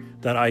here,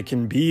 that I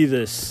can be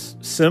this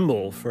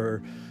symbol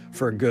for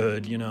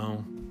good,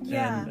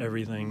 and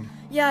everything.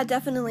 Yeah,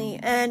 definitely.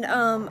 And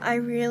I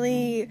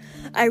really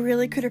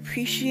could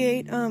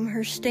appreciate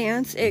her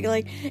stance. It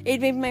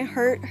made my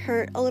heart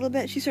hurt a little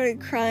bit. She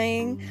started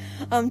crying,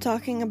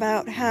 talking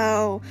about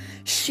how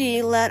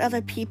she let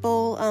other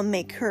people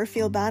make her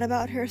feel bad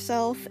about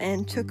herself,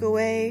 and took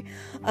away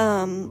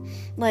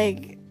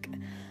like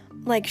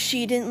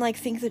she didn't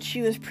think that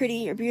she was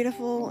pretty or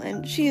beautiful,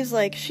 and she is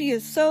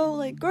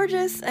so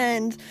gorgeous,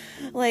 and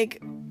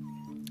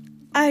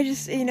I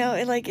just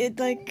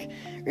it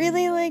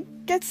really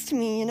gets to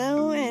me, and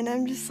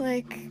I'm just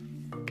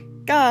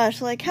gosh,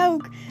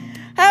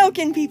 how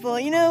can people,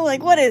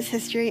 what is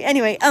history?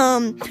 Anyway,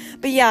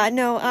 but yeah,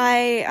 no,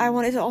 I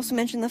wanted to also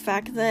mention the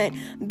fact that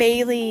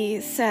Bailey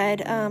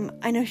said,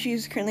 I know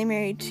she's currently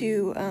married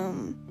to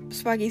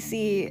Swaggy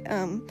C,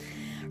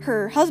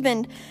 her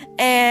husband,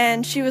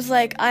 and she was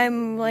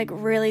I'm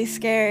really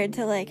scared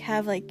to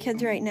have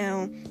kids right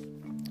now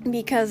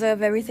because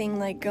of everything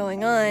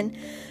going on.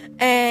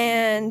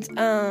 And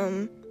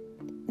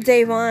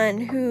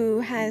Davon, who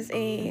has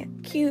a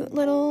cute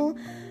little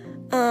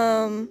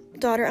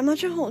daughter, I'm not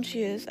sure how old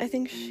she is. I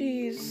think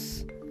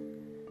she's,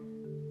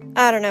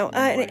 I don't know.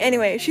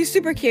 Anyway, she's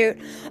super cute.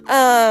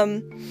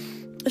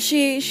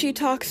 She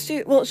talks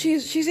to,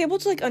 she's able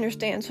to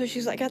understand, so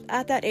she's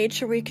at that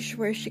age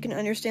where she can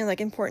understand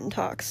important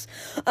talks.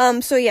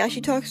 So yeah, she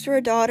talks to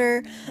her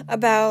daughter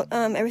about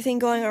everything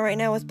going on right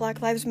now with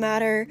Black Lives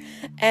Matter,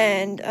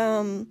 and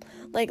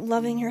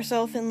loving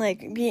herself, and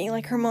being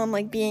her mom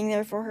being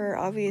there for her,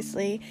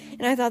 obviously.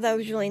 And I thought that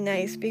was really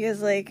nice,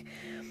 because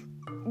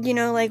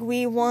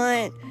we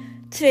want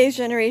today's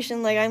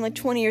generation, I'm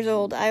 20 years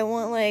old, I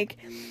want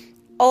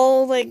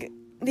all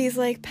these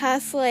like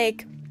past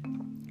like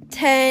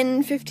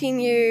 10, 15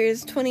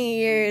 years, 20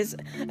 years,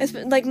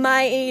 like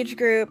my age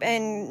group,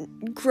 and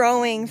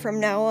growing from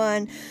now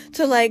on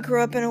to like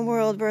grow up in a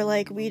world where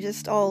like we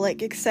just all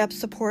like accept,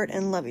 support,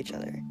 and love each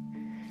other.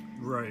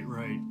 Right.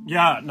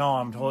 Yeah, no,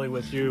 I'm totally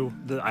with you.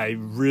 I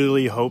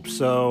really hope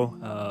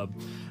so.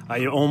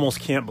 I almost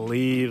can't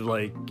believe,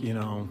 like,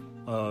 that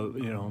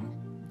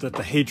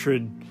the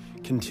hatred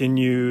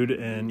continued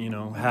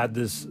and, had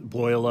this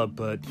boil up.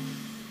 But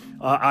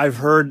I've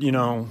heard,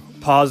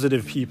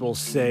 positive people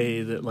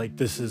say that, like,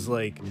 this is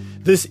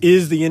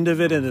the end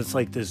of it. And it's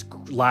like this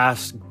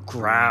last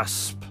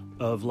grasp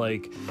of,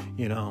 like,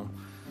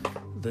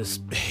 this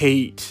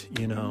hate,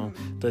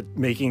 that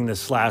making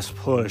this last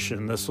push,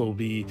 and this will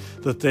be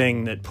the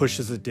thing that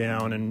pushes it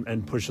down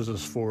and pushes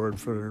us forward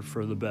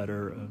for the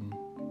better.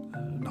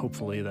 And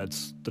hopefully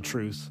that's the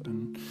truth.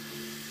 And,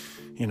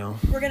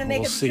 we're going to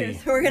make we'll it the see.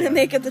 truth. We're going to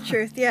make it the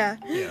truth. Yeah.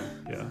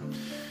 Yeah.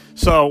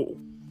 So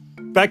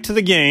back to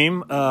the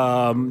game.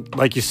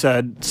 Like you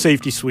said,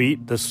 safety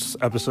suite. This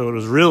episode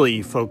was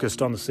really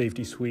focused on the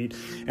safety suite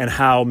and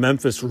how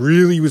Memphis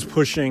really was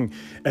pushing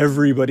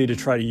everybody to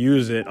try to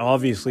use it.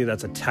 Obviously,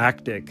 that's a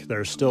tactic.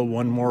 There's still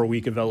one more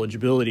week of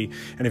eligibility.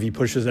 And if he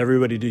pushes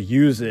everybody to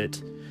use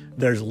it,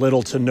 there's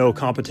little to no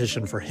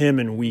competition for him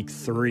in week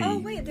 3. Oh,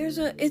 wait,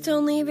 it's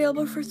only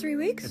available for 3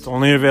 weeks? It's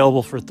only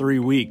available for 3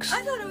 weeks.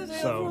 I thought it was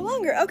available for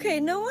longer. Okay,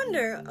 no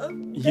wonder.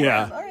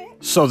 Yeah. All right.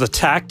 So the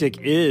tactic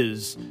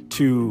is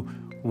to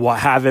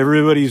have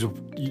everybody's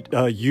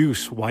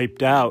use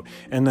wiped out,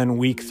 and then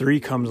week 3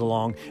 comes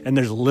along, and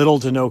there's little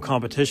to no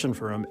competition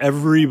for him.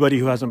 Everybody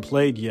who hasn't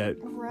played yet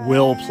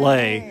will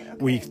play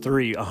week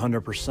 3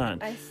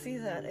 100%. I see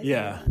that.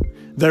 Yeah.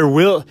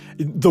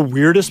 The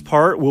weirdest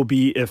part will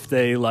be if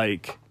they,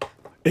 like,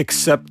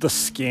 accept the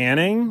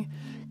scanning,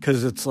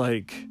 because it's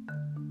like,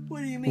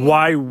 what do you mean?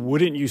 Why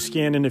wouldn't you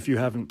scan in if you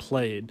haven't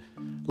played?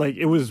 Like,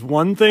 it was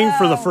one thing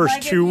for the first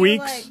like 2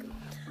 weeks.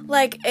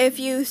 Like, if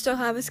you still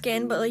have a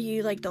scan, but, like,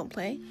 you, like, don't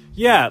play?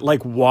 Yeah,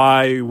 like,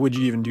 why would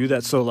you even do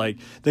that? So, like,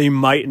 they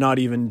might not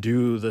even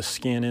do the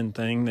scan-in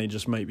thing. They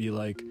just might be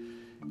like,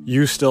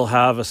 you still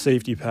have a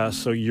safety pass,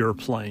 so you're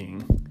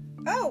playing.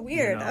 Oh,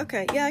 weird.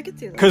 Okay, yeah, I could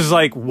see that. Because,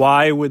 like,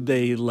 why would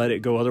they let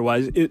it go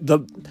otherwise?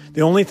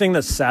 The only thing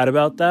that's sad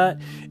about that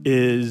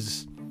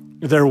is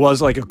there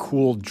was, like, a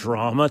cool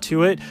drama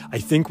to it. I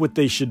think what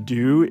they should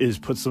do is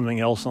put something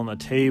else on the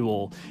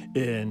table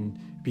and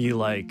be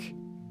like,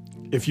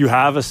 if you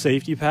have a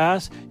safety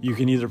pass, you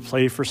can either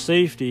play for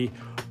safety,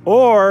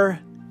 or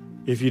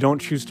if you don't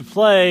choose to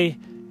play,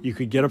 you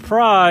could get a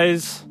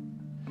prize.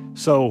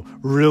 So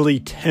really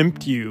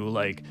tempt you,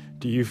 like,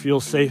 do you feel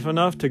safe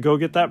enough to go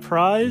get that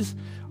prize?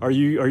 Are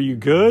you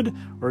good,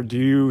 or do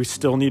you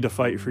still need to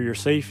fight for your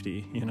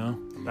safety?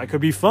 That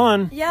could be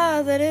fun.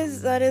 Yeah, that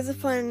is a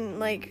fun,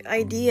 like,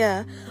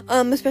 idea.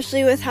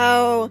 Especially with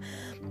how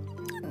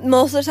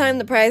most of the time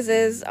the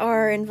prizes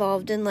are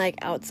involved in, like,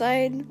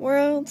 outside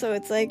world, so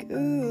it's like,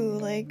 ooh,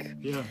 like,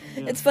 yeah.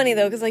 It's funny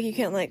though, because, like, you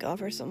can't, like,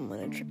 offer someone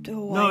a trip to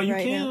Hawaii. No, you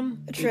right can. Now.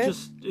 A trip?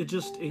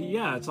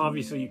 It's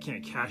obviously you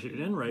can't cash it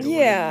in right away.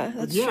 Yeah,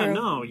 that's true. Yeah,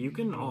 no, you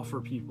can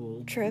offer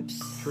people trips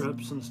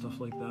and stuff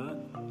like that.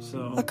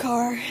 So a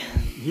car.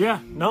 Yeah,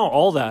 no,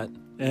 all that.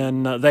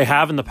 And they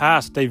have in the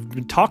past.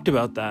 They've talked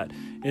about that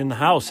in the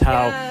house,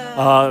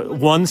 how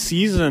one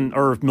season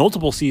or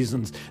multiple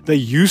seasons, they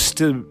used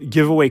to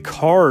give away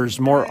cars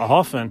more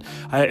often.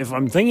 If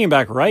I'm thinking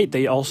back right,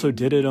 they also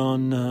did it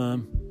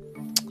on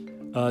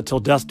Till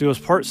Death Do Us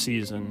Part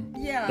season.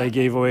 Yeah. They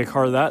gave away a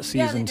car that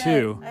season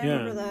too. I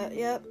remember that,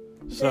 yep.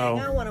 So, dang,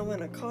 I want to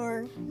win a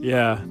car.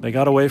 Yeah, they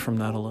got away from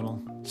that a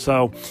little.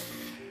 So,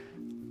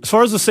 as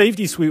far as the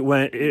safety suite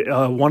went,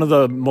 one of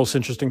the most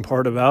interesting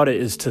part about it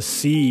is to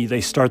see,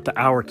 they start the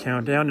hour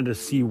countdown and to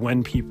see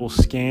when people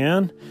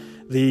scan.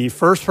 The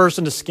first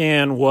person to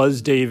scan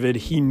was David.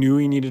 He knew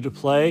he needed to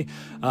play.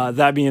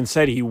 That being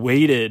said, he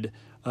waited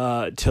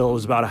till it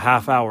was about a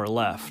half hour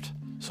left.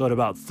 So at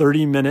about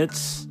 30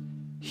 minutes,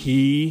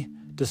 he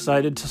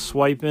decided to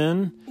swipe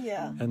in.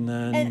 Yeah. And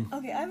then...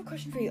 okay, I have a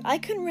question for you. I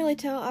couldn't really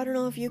tell. I don't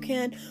know if you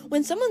can.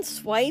 When someone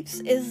swipes,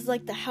 is,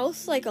 like, the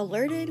house, like,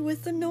 alerted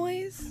with the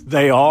noise?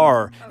 They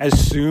are. Okay.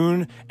 As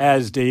soon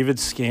as David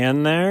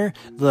scanned there,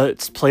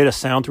 it's played a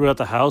sound throughout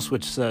the house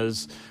which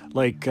says,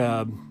 like,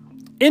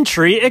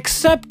 entry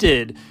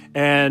accepted.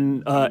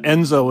 And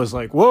Enzo was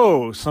like,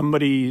 whoa,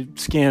 somebody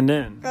scanned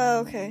in. Oh,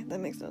 okay. That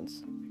makes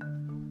sense.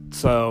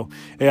 So,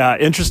 yeah,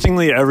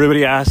 interestingly,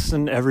 everybody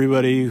asking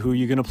everybody, who are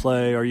you going to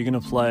play? Are you going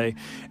to play?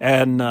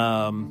 And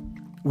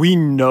we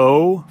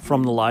know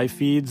from the live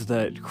feeds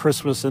that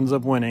Christmas ends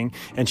up winning,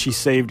 and she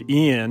saved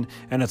Ian.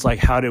 And it's like,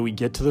 how did we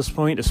get to this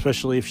point?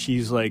 Especially if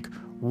she's, like,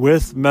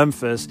 with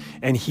Memphis,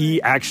 and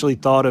he actually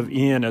thought of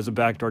Ian as a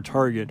backdoor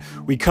target.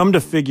 We come to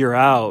figure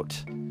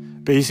out,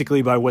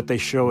 basically by what they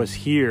show us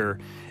here,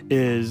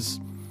 is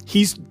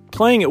he's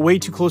playing it way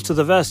too close to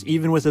the vest,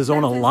 even with his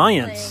own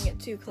alliance. Playing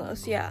it too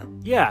close, yeah.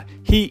 Yeah,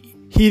 he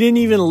he didn't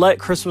even let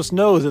Christmas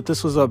know that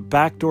this was a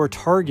backdoor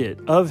target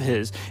of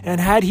his.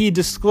 And had he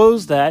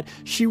disclosed that,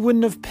 she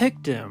wouldn't have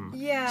picked him.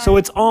 Yeah. So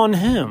it's on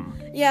him.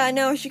 Yeah, I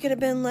know. She could have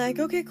been like,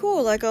 okay,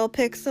 cool. Like, I'll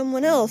pick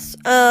someone else.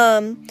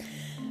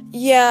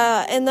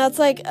 Yeah, and that's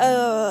like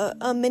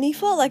a mini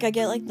fault. Like, I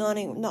get like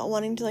not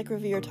wanting to like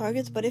reveal your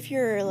targets, but if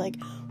you're like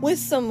with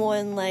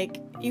someone,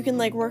 like you can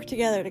like work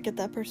together to get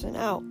that person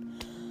out.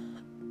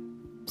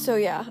 So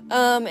yeah,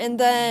 and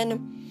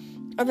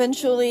then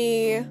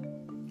eventually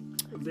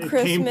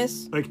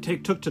Christmas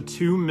took to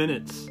 2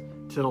 minutes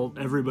till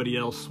everybody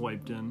else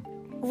swiped in.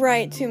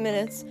 Right, 2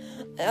 minutes.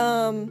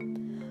 What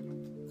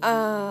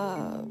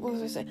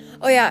was I saying?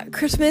 Oh yeah,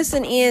 Christmas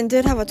and Ian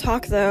did have a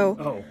talk though.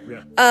 Oh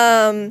yeah.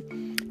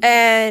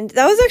 And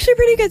that was actually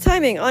pretty good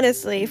timing,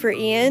 honestly, for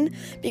Ian,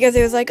 because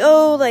it was like,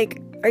 oh,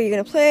 like, are you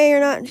gonna play or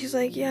not? And she's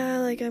like, yeah,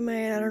 like I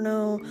might, I don't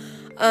know.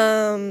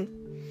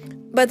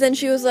 But then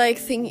she was like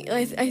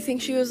I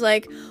think she was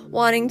like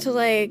wanting to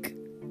like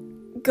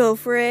go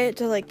for it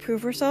to like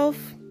prove herself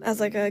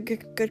as like a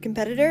good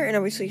competitor, and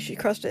obviously she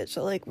crushed it,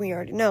 so like we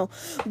already know.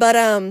 But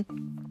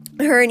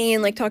her and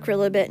Ian like talked for a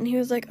little bit, and he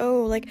was like,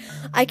 oh, like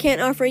I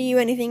can't offer you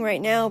anything right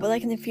now, but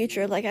like in the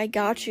future, like I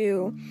got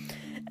you.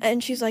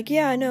 And she's like,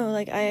 yeah, no,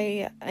 like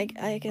I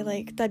could,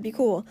 like, that'd be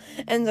cool.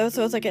 And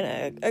so it's like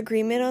an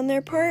agreement on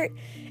their part,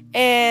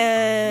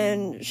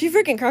 and she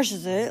freaking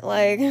crushes it,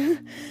 like.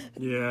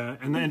 Yeah,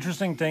 and the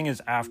interesting thing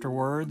is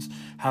afterwards,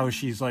 how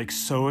she's like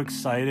so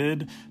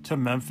excited to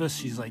Memphis.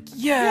 She's like,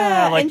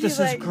 yeah, like this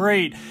is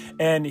great.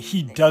 And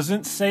he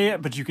doesn't say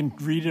it, but you can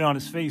read it on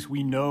his face.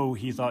 We know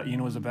he thought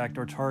Ian was a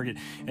backdoor target.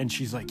 And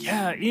she's like,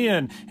 yeah,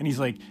 Ian. And he's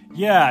like,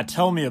 yeah,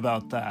 tell me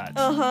about that.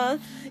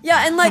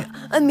 Yeah, and like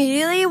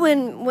immediately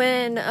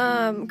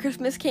when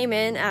Christmas came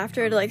in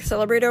after to like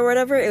celebrate or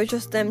whatever, it was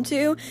just them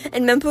two.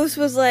 And Memphis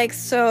was like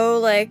so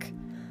like,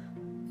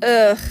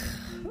 ugh.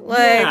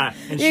 Like, yeah.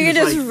 you can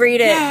just like, read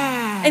it.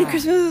 Yeah. And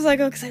Christmas was like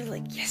all excited,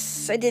 like,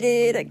 yes, I did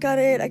it, I got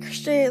it, I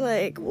crushed it,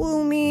 like,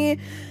 woo me.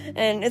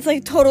 And it's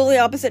like totally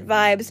opposite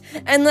vibes.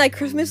 And like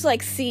Christmas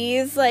like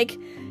sees, like,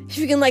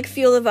 she can like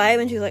feel the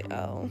vibe, and she's like,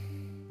 oh.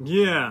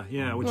 Yeah,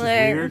 which is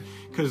weird.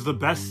 Because the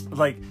best,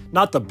 like,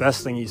 not the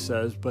best thing he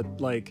says,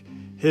 but like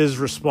his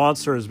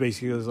response to her is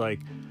basically like,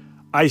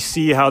 I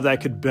see how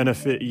that could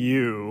benefit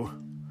you.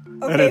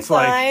 Okay, and it's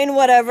fine, like,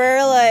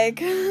 whatever,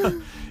 like.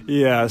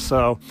 Yeah,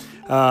 so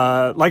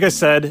like I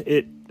said,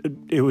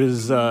 it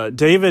was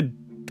David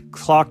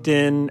clocked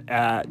in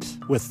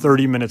with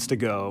 30 minutes to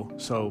go,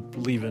 so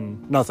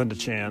leaving nothing to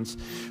chance.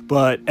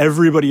 But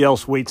everybody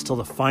else waits till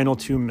the final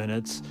 2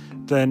 minutes.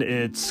 Then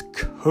it's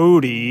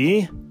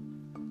Cody.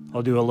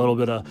 I'll do a little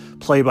bit of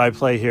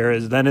play-by-play here.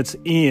 Then it's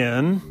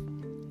Ian.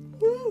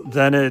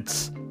 Then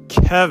it's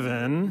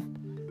Kevin.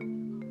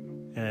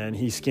 And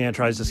he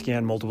tries to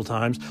scan multiple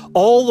times.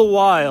 All the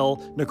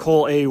while,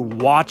 Nicole A.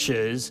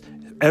 watches.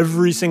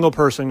 Every single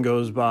person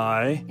goes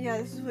by. Yeah,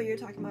 this is what you were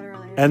talking about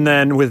earlier. And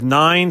then with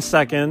 9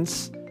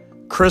 seconds,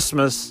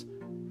 Christmas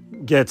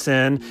gets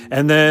in.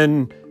 And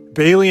then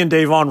Bailey and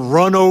Davon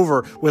run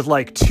over with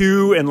like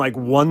 2 and like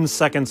 1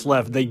 seconds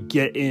left. They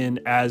get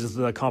in as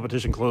the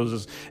competition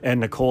closes.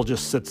 And Nicole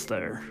just sits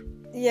there.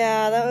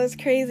 Yeah, that was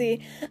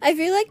crazy. I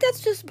feel like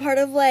that's just part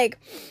of, like,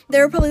 they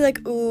were probably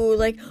like, ooh,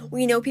 like,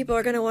 we know people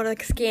are going to want to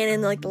like, scan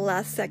in, like, the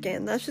last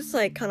second. That's just,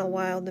 like, kind of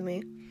wild to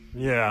me.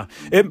 Yeah.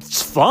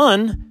 It's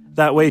fun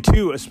that way,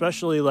 too,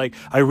 especially, like,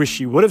 I wish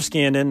she would have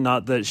scanned in,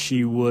 not that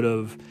it would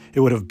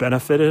have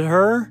benefited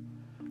her,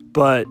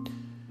 but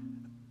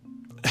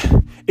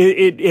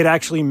it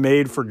actually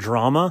made for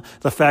drama,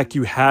 the fact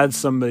you had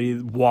somebody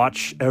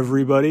watch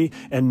everybody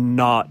and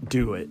not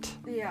do it.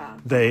 Yeah.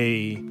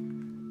 They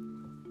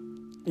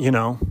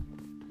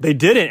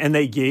didn't, and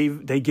they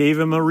gave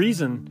him a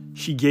reason.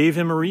 She gave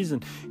him a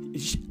reason.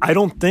 I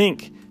don't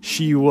think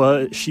she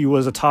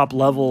was a top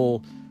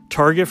level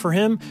target for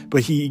him,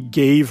 but she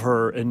gave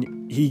him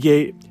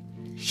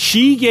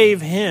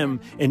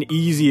an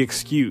easy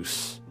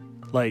excuse.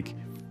 Like,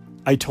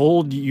 I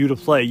told you to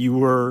play.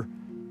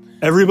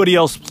 Everybody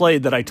else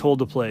played that I told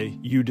to play.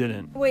 You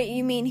didn't. Wait,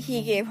 you mean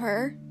he gave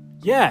her?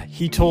 Yeah,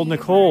 he told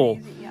Nicole,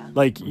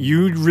 like,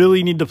 you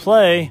really need to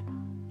play.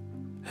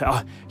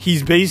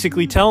 He's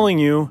basically telling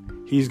you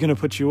he's going to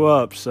put you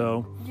up,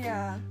 so.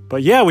 Yeah.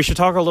 But yeah, we should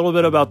talk a little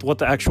bit about what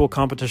the actual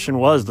competition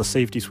was, the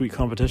Safety Suite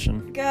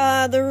competition.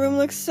 God, the room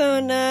looks so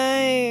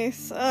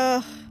nice.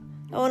 Ugh,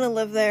 I want to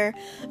live there.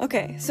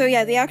 Okay, so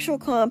yeah, the actual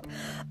comp.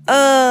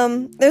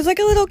 There's like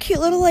a little cute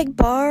little like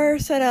bar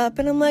set up,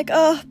 and I'm like,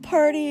 oh,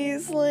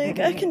 parties. Like,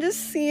 I can just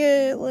see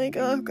it. Like,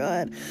 oh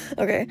God.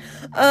 Okay.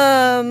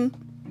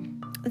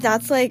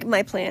 That's like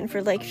my plan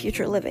for like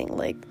future living,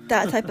 like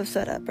that type of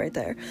setup right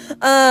there.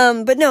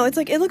 But no, it's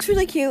like, it looks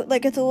really cute.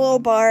 Like, it's a little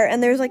bar,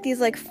 and there's like these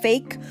like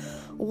fake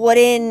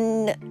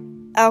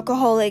wooden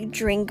alcoholic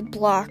drink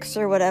blocks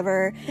or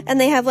whatever, and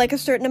they have like a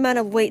certain amount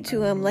of weight to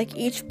them. Like,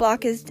 each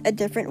block is a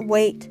different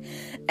weight,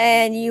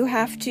 and you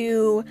have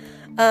to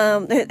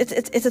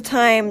it's a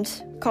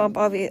timed comp,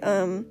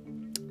 obviously,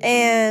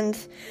 and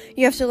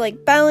you have to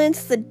like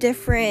balance the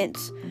different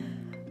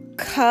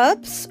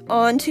cups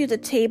onto the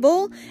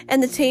table,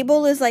 and the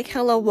table is like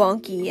hella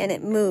wonky and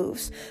it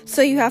moves.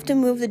 So you have to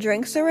move the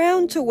drinks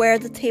around to where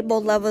the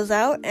table levels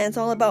out, and it's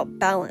all about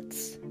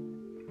balance.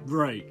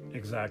 Right,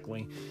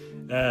 exactly.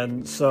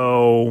 And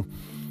so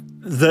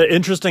the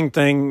interesting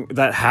thing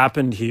that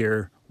happened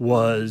here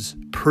was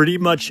pretty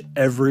much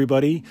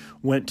everybody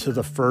went to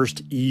the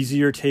first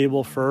easier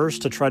table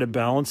first to try to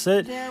balance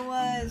it. There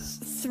was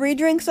 3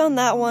 drinks on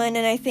that one,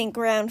 and I think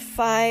around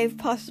 5,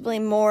 possibly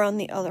more on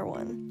the other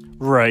one.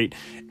 Right.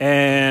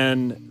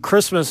 And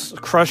Christmas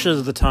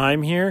crushes the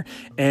time here,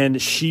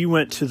 and she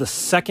went to the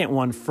second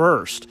one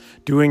first,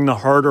 doing the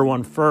harder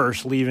one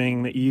first,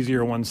 leaving the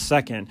easier one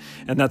second.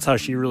 And that's how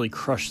she really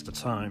crushed the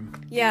time.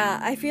 Yeah,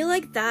 I feel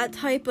like that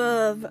type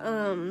of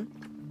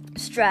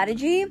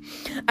strategy,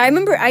 I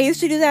remember I used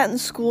to do that in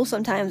school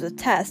sometimes with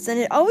tests, and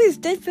it always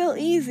did feel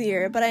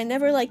easier, but I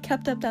never like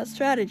kept up that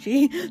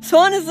strategy. So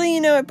honestly,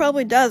 it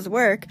probably does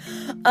work.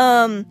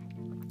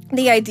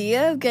 The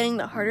idea of getting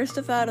the harder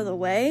stuff out of the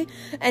way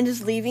and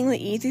just leaving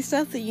the easy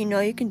stuff that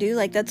you can do,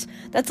 like that's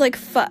like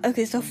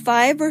okay, so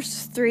 5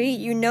 versus 3,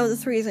 the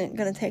 3 isn't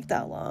gonna take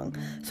that long,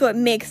 so it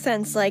makes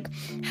sense like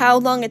how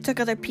long it took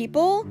other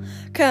people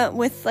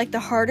with like the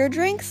harder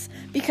drinks,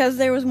 because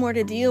there was more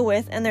to deal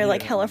with and they're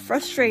like hella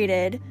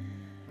frustrated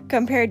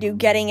compared to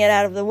getting it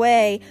out of the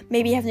way,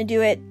 maybe having to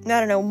do it, I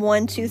don't know,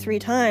 1, 2, 3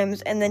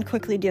 times and then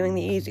quickly doing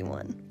the easy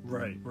one.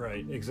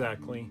 Right,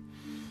 exactly.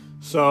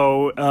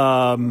 So,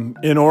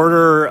 in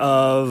order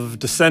of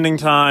descending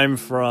time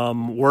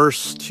from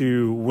worst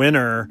to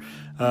winner,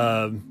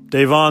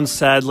 Devon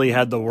sadly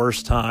had the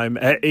worst time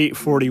at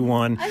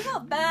 8:41. I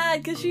felt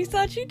bad because she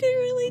thought she did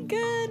really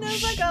good. I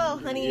was like, oh,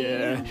 honey.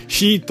 Yeah,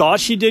 she thought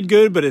she did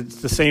good, but at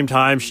the same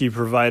time, she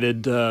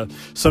provided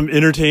some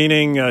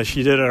entertaining.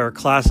 She did her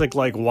classic,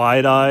 like,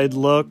 wide-eyed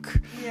look.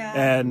 Yeah.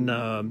 And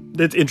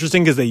it's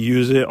interesting because they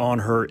use it on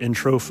her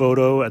intro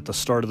photo at the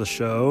start of the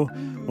show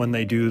when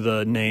they do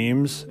the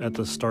names at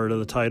the start of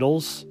the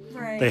titles.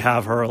 Right. They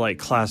have her, like,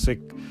 classic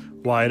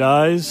wide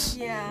eyes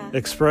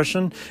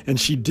expression, and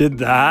she did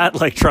that,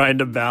 like trying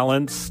to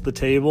balance the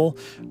table,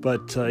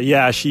 but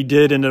she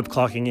did end up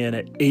clocking in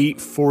at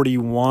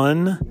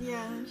 8:41.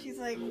 She's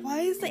like,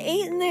 why is the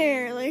 8 in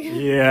there? Like,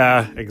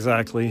 yeah,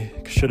 exactly,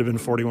 should have been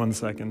 41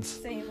 seconds.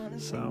 Same,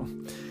 honestly.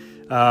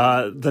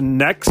 So the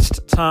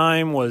next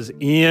time was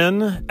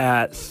Ian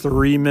at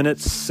 3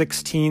 minutes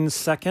 16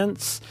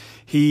 seconds.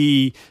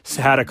 He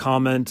had a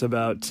comment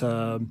about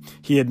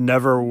he had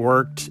never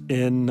worked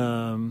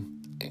in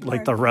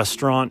like the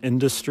restaurant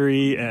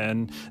industry,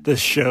 and this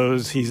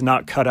shows he's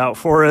not cut out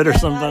for it or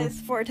something. That is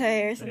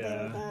forte or something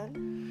like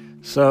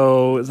that.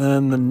 So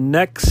then the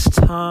next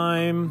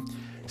time,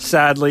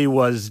 sadly,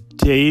 was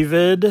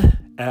David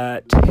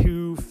at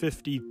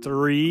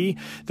 2:53.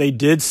 They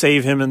did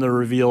save him in the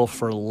reveal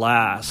for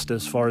last,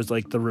 as far as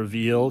like the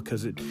reveal,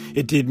 because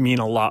it did mean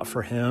a lot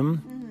for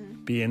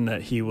him, being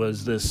that he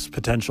was this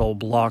potential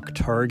block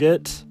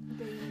target.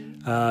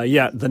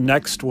 The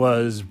next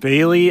was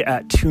Bailey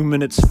at 2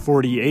 minutes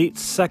 48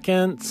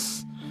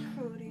 seconds.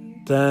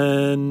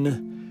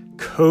 Then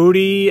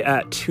Cody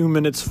at 2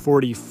 minutes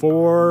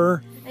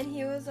 44. And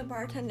he was a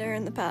bartender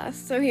in the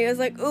past, so he was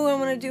like, "Ooh, I'm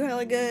gonna do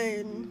hella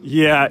good."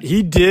 Yeah,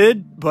 he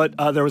did, but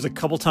there was a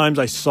couple times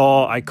I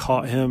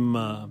caught him,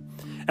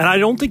 and I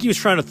don't think he was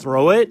trying to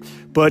throw it,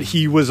 but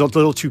he was a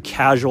little too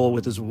casual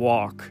with his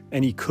walk,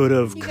 and he could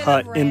have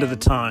cut into the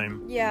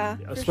time. Yeah.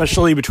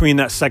 Especially between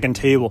that second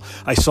table.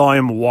 I saw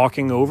him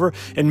walking over,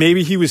 and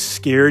maybe he was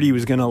scared he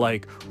was going to,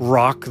 like,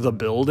 rock the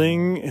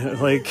building.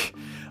 Like,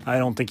 I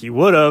don't think he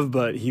would have,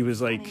 but he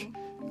was like,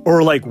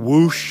 or like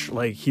whoosh,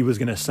 like he was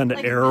going to send an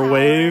like air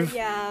wave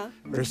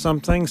or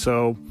something.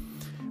 So,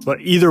 but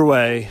either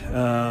way.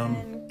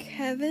 And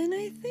Kevin,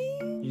 I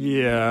think?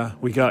 Yeah,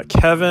 we got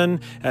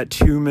Kevin at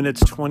 2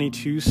 minutes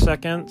 22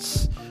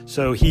 seconds.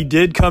 So he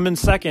did come in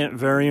second.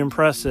 Very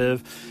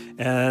impressive.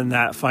 And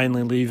that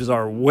finally leaves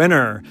our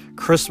winner,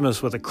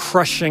 Christmas, with a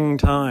crushing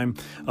time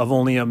of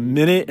only 1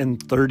 minute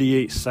and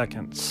 38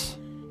 seconds.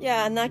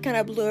 Yeah, and that kind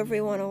of blew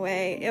everyone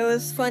away. It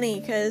was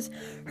funny because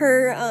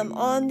her,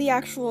 on the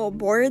actual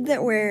board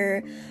that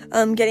we're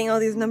getting all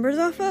these numbers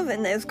off of,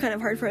 and it was kind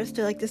of hard for us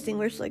to, like,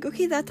 distinguish, like,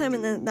 okay, that time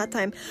and then that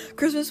time,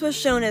 Christmas was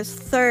shown as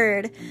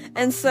third.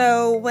 And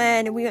so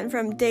when we went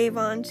from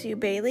Devon to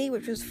Bailey,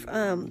 which was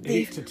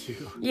 8 to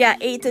 2. Yeah,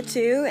 8 to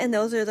 2, and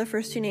those are the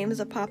first 2 names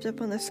that popped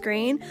up on the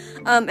screen.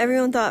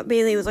 Everyone thought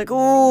Bailey was like,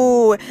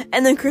 ooh,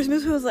 and then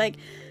Christmas was like,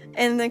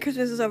 and then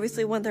Christmas was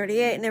obviously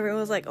 138, and everyone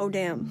was like, oh,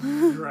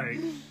 damn. Right.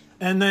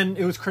 And then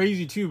it was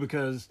crazy, too,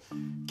 because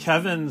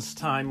Kevin's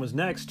time was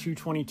next,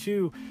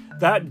 2:22.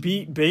 That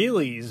beat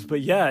Bailey's,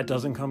 but yeah, it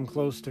doesn't come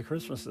close to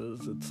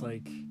Christmas's. It's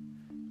like,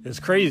 it's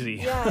crazy.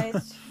 Yeah,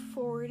 it's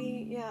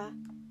 40, yeah.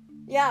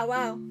 Yeah,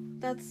 wow.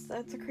 That's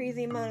a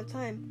crazy amount of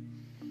time.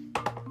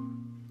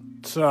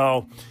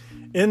 So,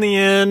 in the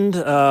end,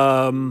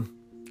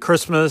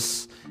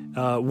 Christmas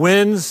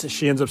wins.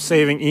 She ends up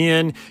saving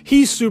Ian.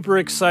 He's super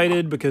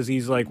excited because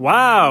he's like,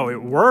 wow,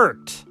 it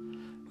worked.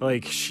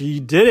 Like, she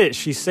did it.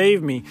 She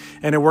saved me.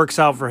 And it works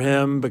out for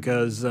him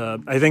because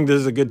I think this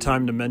is a good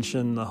time to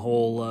mention the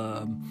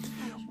whole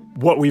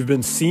what we've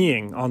been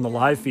seeing on the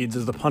live feeds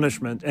is the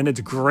punishment. And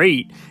it's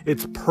great.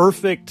 It's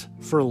perfect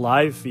for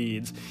live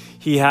feeds.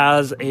 He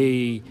has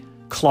a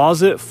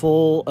closet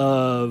full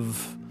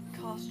of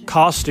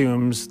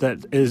costumes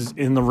that is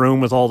in the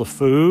room with all the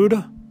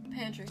food.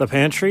 The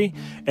pantry,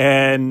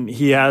 and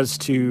he has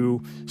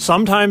to,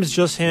 sometimes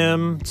just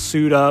him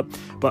suit up,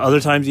 but other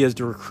times he has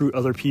to recruit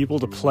other people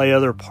to play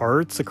other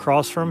parts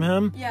across from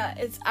him. Yeah,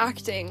 it's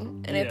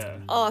acting, and it's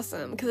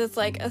awesome, because it's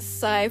like a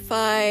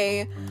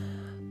sci-fi,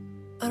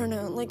 I don't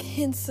know, like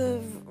hints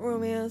of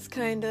romance,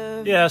 kind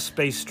of. Yeah,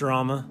 space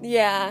drama.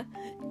 Yeah.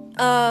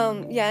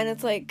 Yeah, and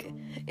it's like,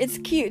 it's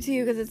cute,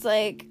 too, because it's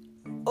like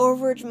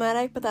over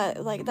dramatic, but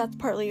that's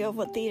partly of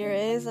what theater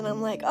is, and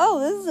I'm like, oh,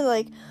 this is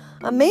like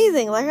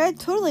amazing. Like, I'd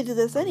totally do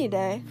this any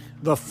day.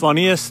 The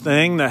funniest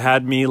thing that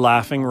had me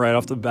laughing right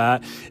off the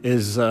bat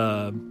is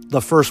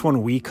the first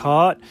one we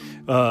caught.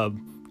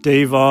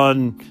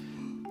 Davon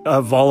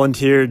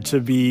volunteered to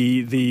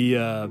be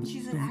the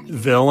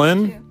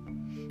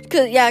villain.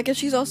 Because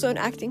she's also an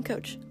acting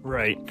coach.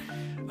 Right.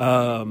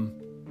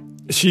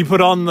 She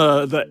put on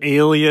the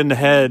alien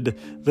head,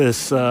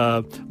 this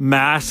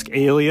mask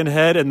alien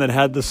head, and then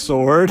had the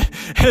sword,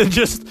 and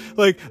just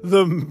like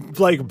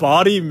the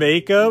body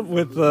makeup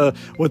with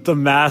the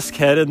mask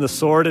head and the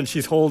sword, and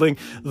she's holding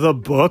the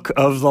book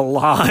of the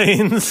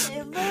lines.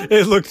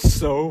 It looked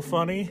so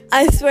funny.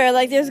 I swear,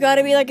 like, there's got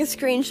to be like a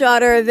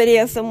screenshot or a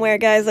video somewhere,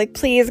 guys. Like,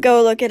 please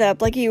go look it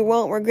up. Like, you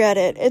won't regret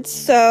it. It's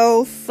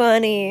so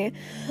funny.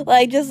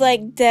 Like, just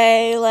like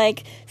Day,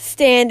 like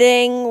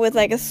standing with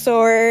like a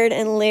sword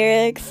and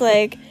lyrics,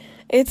 like.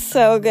 It's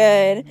so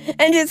good.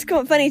 And it's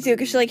funny, too,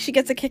 because she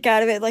gets a kick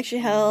out of it. Like,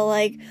 she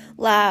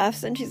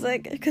laughs. And she's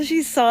like, because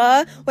she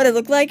saw what it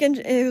looked like. And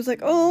it was like,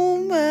 oh,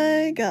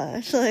 my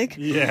gosh. Like,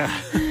 yeah.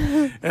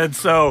 And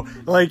so,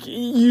 like,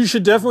 you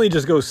should definitely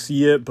just go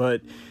see it. But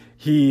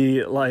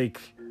he,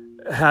 like,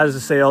 has to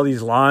say all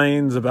these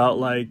lines about,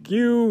 like,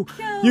 you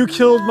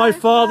killed my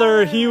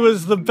father. He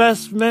was the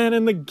best man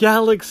in the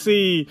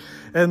galaxy.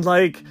 And,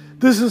 like,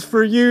 this is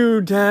for you,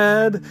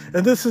 Dad,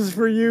 and this is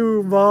for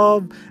you,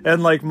 Mom,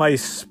 and like my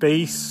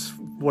space,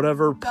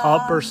 whatever,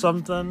 pup or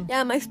something.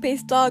 Yeah, my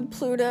space dog,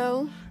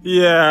 Pluto.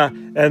 Yeah,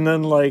 and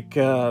then like,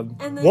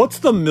 what's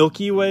the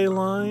Milky Way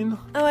line?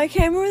 Oh, I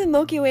can't remember the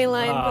Milky Way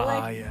line, but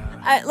like,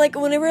 yeah.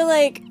 Whenever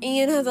like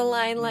Ian has a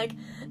line, like,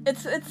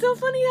 it's so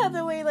funny how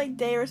the way like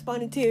Day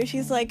responded to.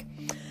 She's like,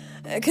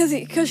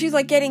 because she's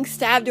like getting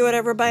stabbed or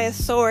whatever by a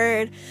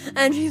sword,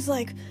 and she's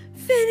like,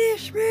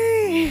 finish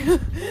me.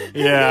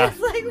 Yeah. It's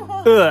like,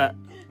 what?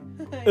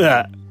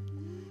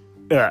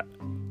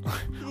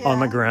 On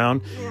the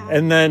ground. Yeah.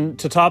 And then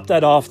to top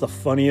that off, the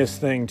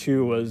funniest thing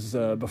too was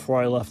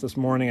before I left this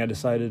morning, I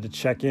decided to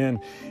check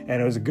in,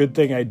 and it was a good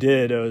thing I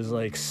did. It was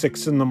like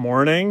 6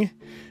 a.m.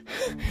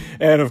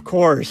 And of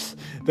course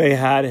they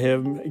had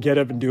him get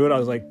up and do it. I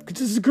was like,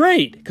 this is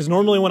great, because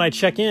normally when I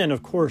check in,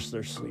 of course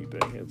they're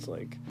sleeping. It's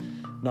like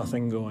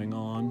nothing going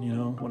on, you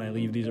know, when I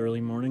leave these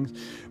early mornings.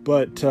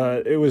 But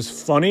it was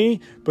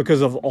funny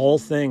because of all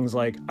things,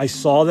 like I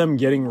saw them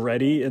getting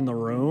ready in the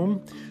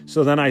room.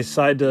 So then I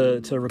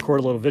decided to record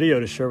a little video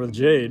to share with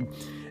Jade,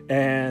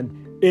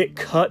 and it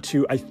cut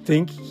to, I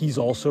think he's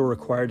also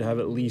required to have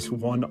at least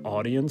one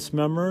audience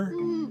member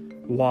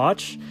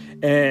watch.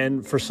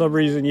 And for some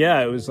reason,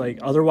 it was like,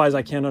 otherwise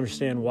I can't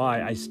understand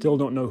why. I still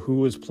don't know who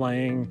was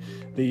playing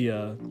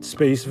the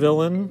space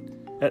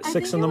villain at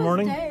 6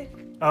 a.m.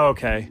 Oh,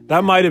 okay,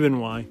 that might have been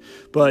why.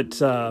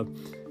 But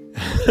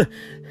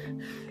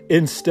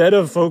instead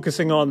of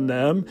focusing on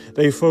them,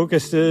 they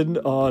focused in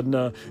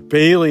on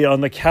Bailey on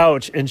the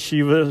couch, and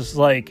she was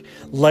like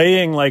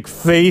laying like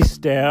face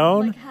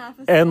down, like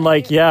and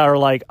like her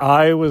like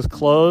eye was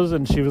closed,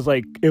 and she was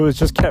like, it was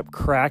just kept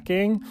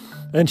cracking,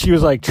 and she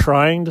was like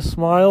trying to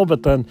smile,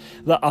 but then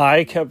the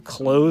eye kept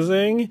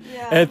closing.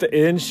 Yeah. And at the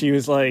end, she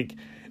was like,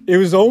 it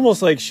was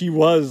almost like she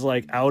was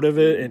like out of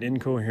it and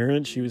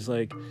incoherent. She was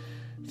like,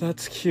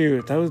 that's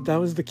cute. That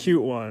was the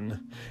cute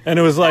one. And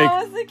it was like,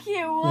 that was the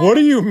cute one. What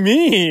do you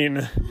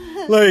mean?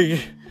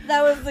 Like,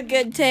 that was the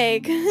good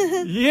take.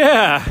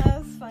 Yeah. That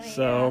was funny.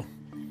 So.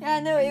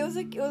 Yeah, no, it was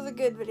a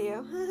good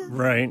video.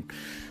 Right.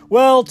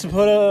 Well,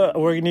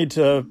 we need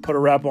to put a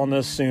wrap on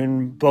this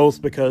soon,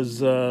 both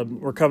because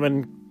we're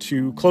coming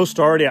to close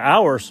to already an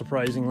hour,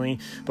 surprisingly.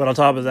 But on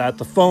top of that,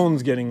 the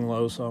phone's getting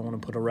low, so I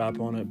want to put a wrap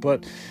on it.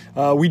 But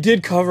we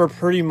did cover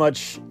pretty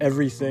much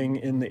everything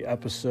in the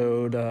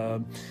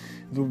episode.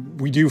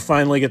 We do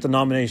finally get the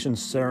nomination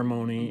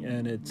ceremony,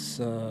 and it's,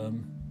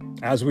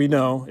 as we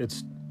know,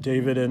 it's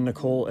David and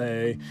Nicole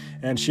A.,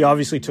 and she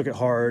obviously took it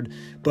hard,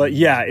 but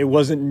yeah, it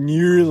wasn't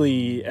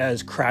nearly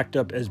as cracked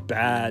up as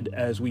bad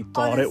as we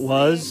thought. Honestly, it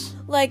was.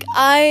 Like,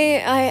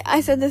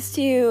 I said this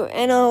to you,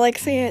 and I'll like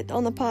say it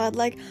on the pod,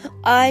 like,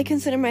 I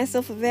consider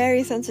myself a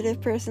very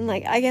sensitive person.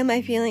 Like, I get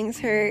my feelings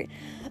hurt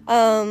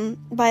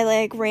by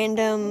like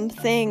random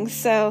things,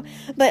 so,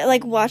 but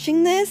like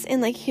watching this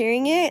and like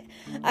hearing it,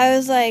 I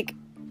was like,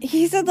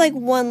 he said like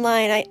one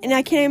line, and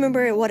I can't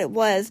remember what it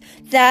was.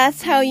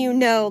 That's how you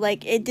know,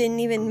 like, it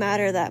didn't even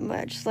matter that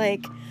much.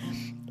 Like,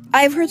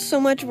 I've heard so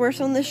much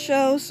worse on this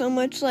show, so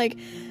much like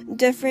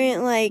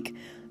different like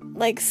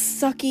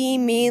sucky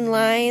mean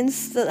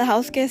lines that the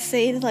house guests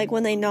say like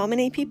when they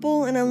nominate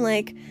people, and I'm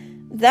like,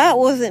 that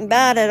wasn't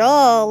bad at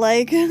all.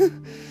 Like,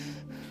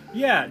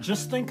 yeah,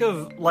 just think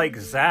of like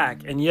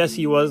Zach, and yes,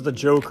 he was the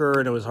Joker,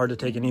 and it was hard to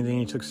take anything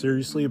he took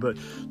seriously, but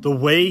the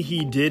way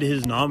he did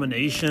his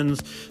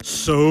nominations,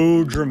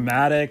 so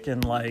dramatic,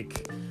 and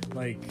like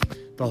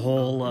the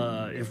whole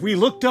if we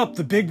looked up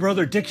the Big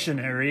Brother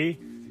dictionary,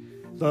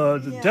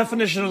 the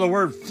definition of the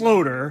word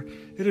floater,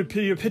 it'd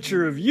be a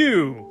picture of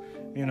you.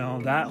 You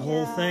know, that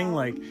whole thing,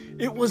 like,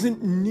 it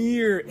wasn't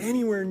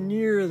anywhere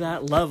near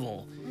that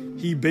level.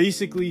 He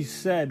basically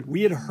said,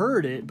 we had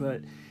heard it,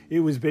 but it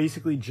was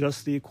basically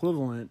just the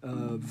equivalent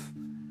of,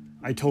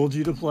 I told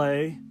you to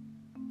play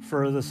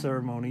for the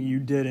ceremony, you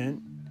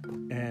didn't,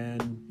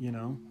 and, you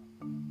know,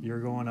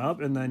 you're going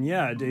up, and then,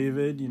 yeah,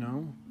 David, you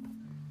know,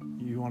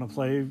 you want to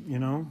play, you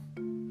know,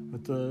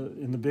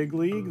 in the big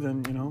league,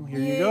 then, you know, here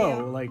you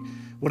go, like,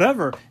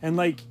 whatever. And,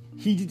 like,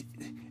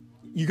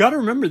 you got to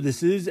remember,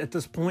 this is, at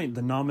this point,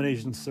 the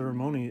nomination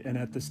ceremony, and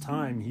at this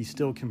time, he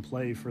still can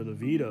play for the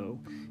veto.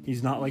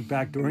 He's not, like,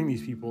 backdooring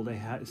these people.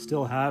 They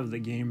still have the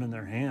game in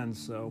their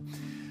hands, so...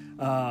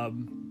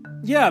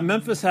 yeah,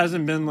 Memphis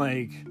hasn't been,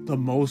 like, the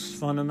most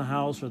fun in the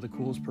house or the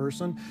coolest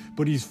person,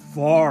 but he's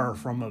far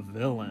from a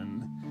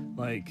villain.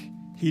 Like...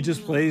 He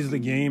just plays the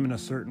game in a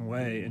certain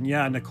way. And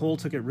yeah, Nicole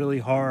took it really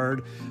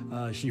hard.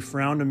 She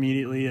frowned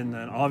immediately and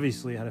then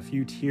obviously had a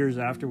few tears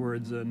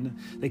afterwards. And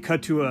they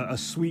cut to a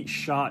sweet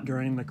shot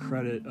during the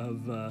credit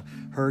of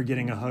her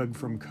getting a hug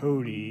from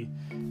Cody.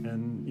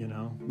 And, you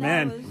know,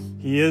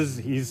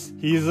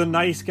 he's a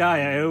nice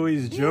guy. I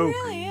always joke.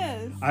 He really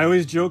is. I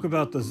always joke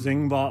about the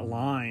Zingbot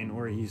line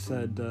where he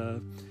said,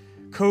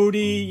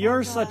 Cody,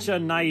 you're such a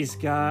nice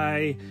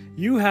guy.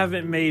 You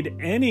haven't made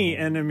any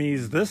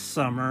enemies this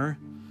summer.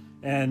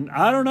 And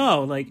I don't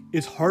know, like,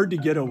 it's hard to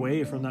get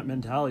away from that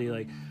mentality.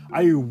 Like,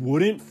 I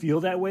wouldn't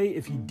feel that way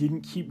if he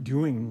didn't keep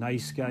doing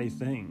nice guy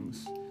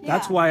things. Yeah.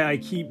 That's why I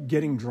keep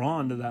getting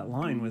drawn to that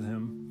line with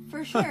him.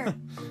 For sure.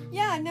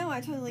 Yeah, no, I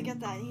totally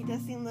get that. He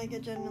does seem like a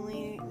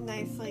genuinely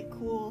nice, like,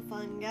 cool,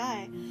 fun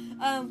guy.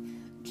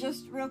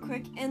 Just real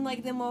quick, in,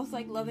 like, the most,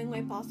 like, loving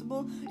way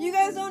possible, you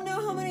guys don't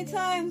know how many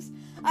times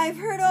I've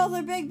heard all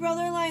the Big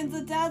Brother lines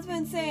that Dad's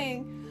been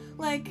saying.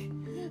 Like...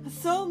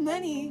 so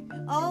many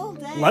all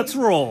day. Let's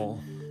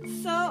roll.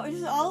 So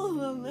just all of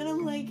them, and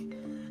I'm like,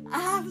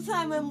 half the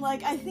time I'm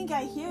like, I think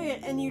I hear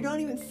it, and you don't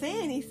even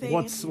say anything.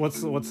 What's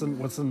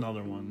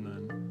another one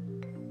then?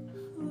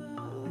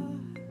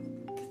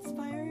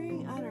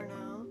 Conspiring? I don't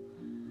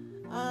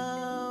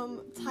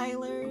know.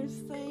 Tyler's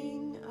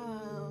thing.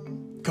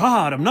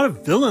 God, I'm not a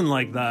villain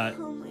like that.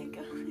 Oh my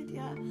god,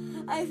 yeah.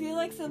 I feel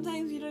like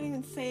sometimes you don't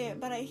even say it,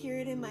 but I hear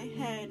it in my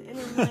head, and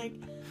I'm like,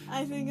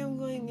 I think I'm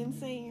going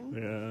insane.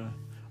 Yeah.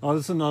 Oh,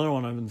 that's another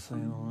one I've been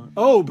saying a lot.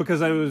 Oh,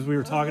 because we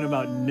were talking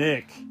about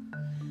Nick.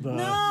 No.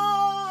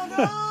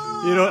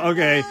 You know,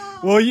 okay. No.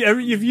 Well,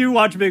 if you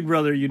watch Big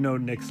Brother, you know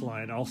Nick's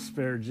line. I'll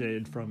spare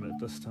Jade from it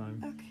this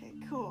time. Okay,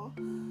 cool.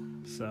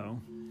 So,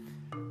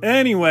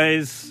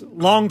 anyways,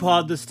 long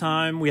pod this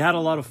time. We had a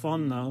lot of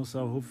fun, though,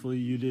 so hopefully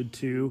you did,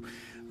 too.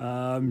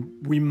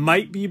 We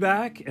might be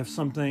back if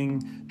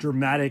something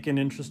dramatic and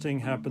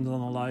interesting happens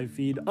on the live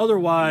feed.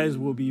 Otherwise,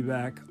 we'll be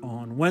back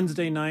on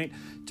Wednesday night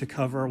to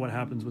cover what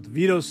happens with the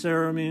veto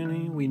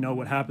ceremony. We know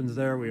what happens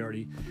there. We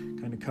already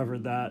kind of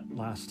covered that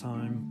last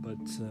time. But,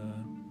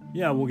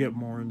 yeah, we'll get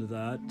more into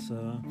that.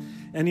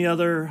 Any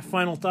other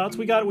final thoughts?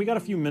 We got a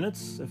few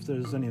minutes if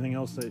there's anything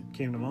else that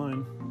came to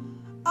mind.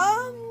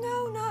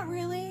 No, not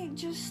really.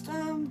 Just,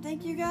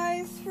 thank you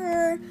guys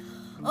for...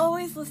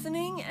 always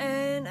listening,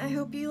 and I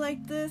hope you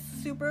like this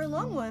super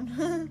long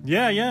one.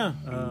 Yeah.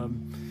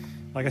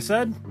 Like I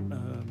said,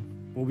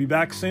 we'll be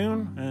back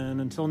soon,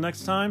 and until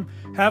next time,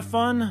 have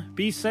fun,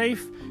 be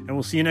safe, and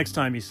we'll see you next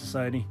time, E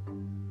Society.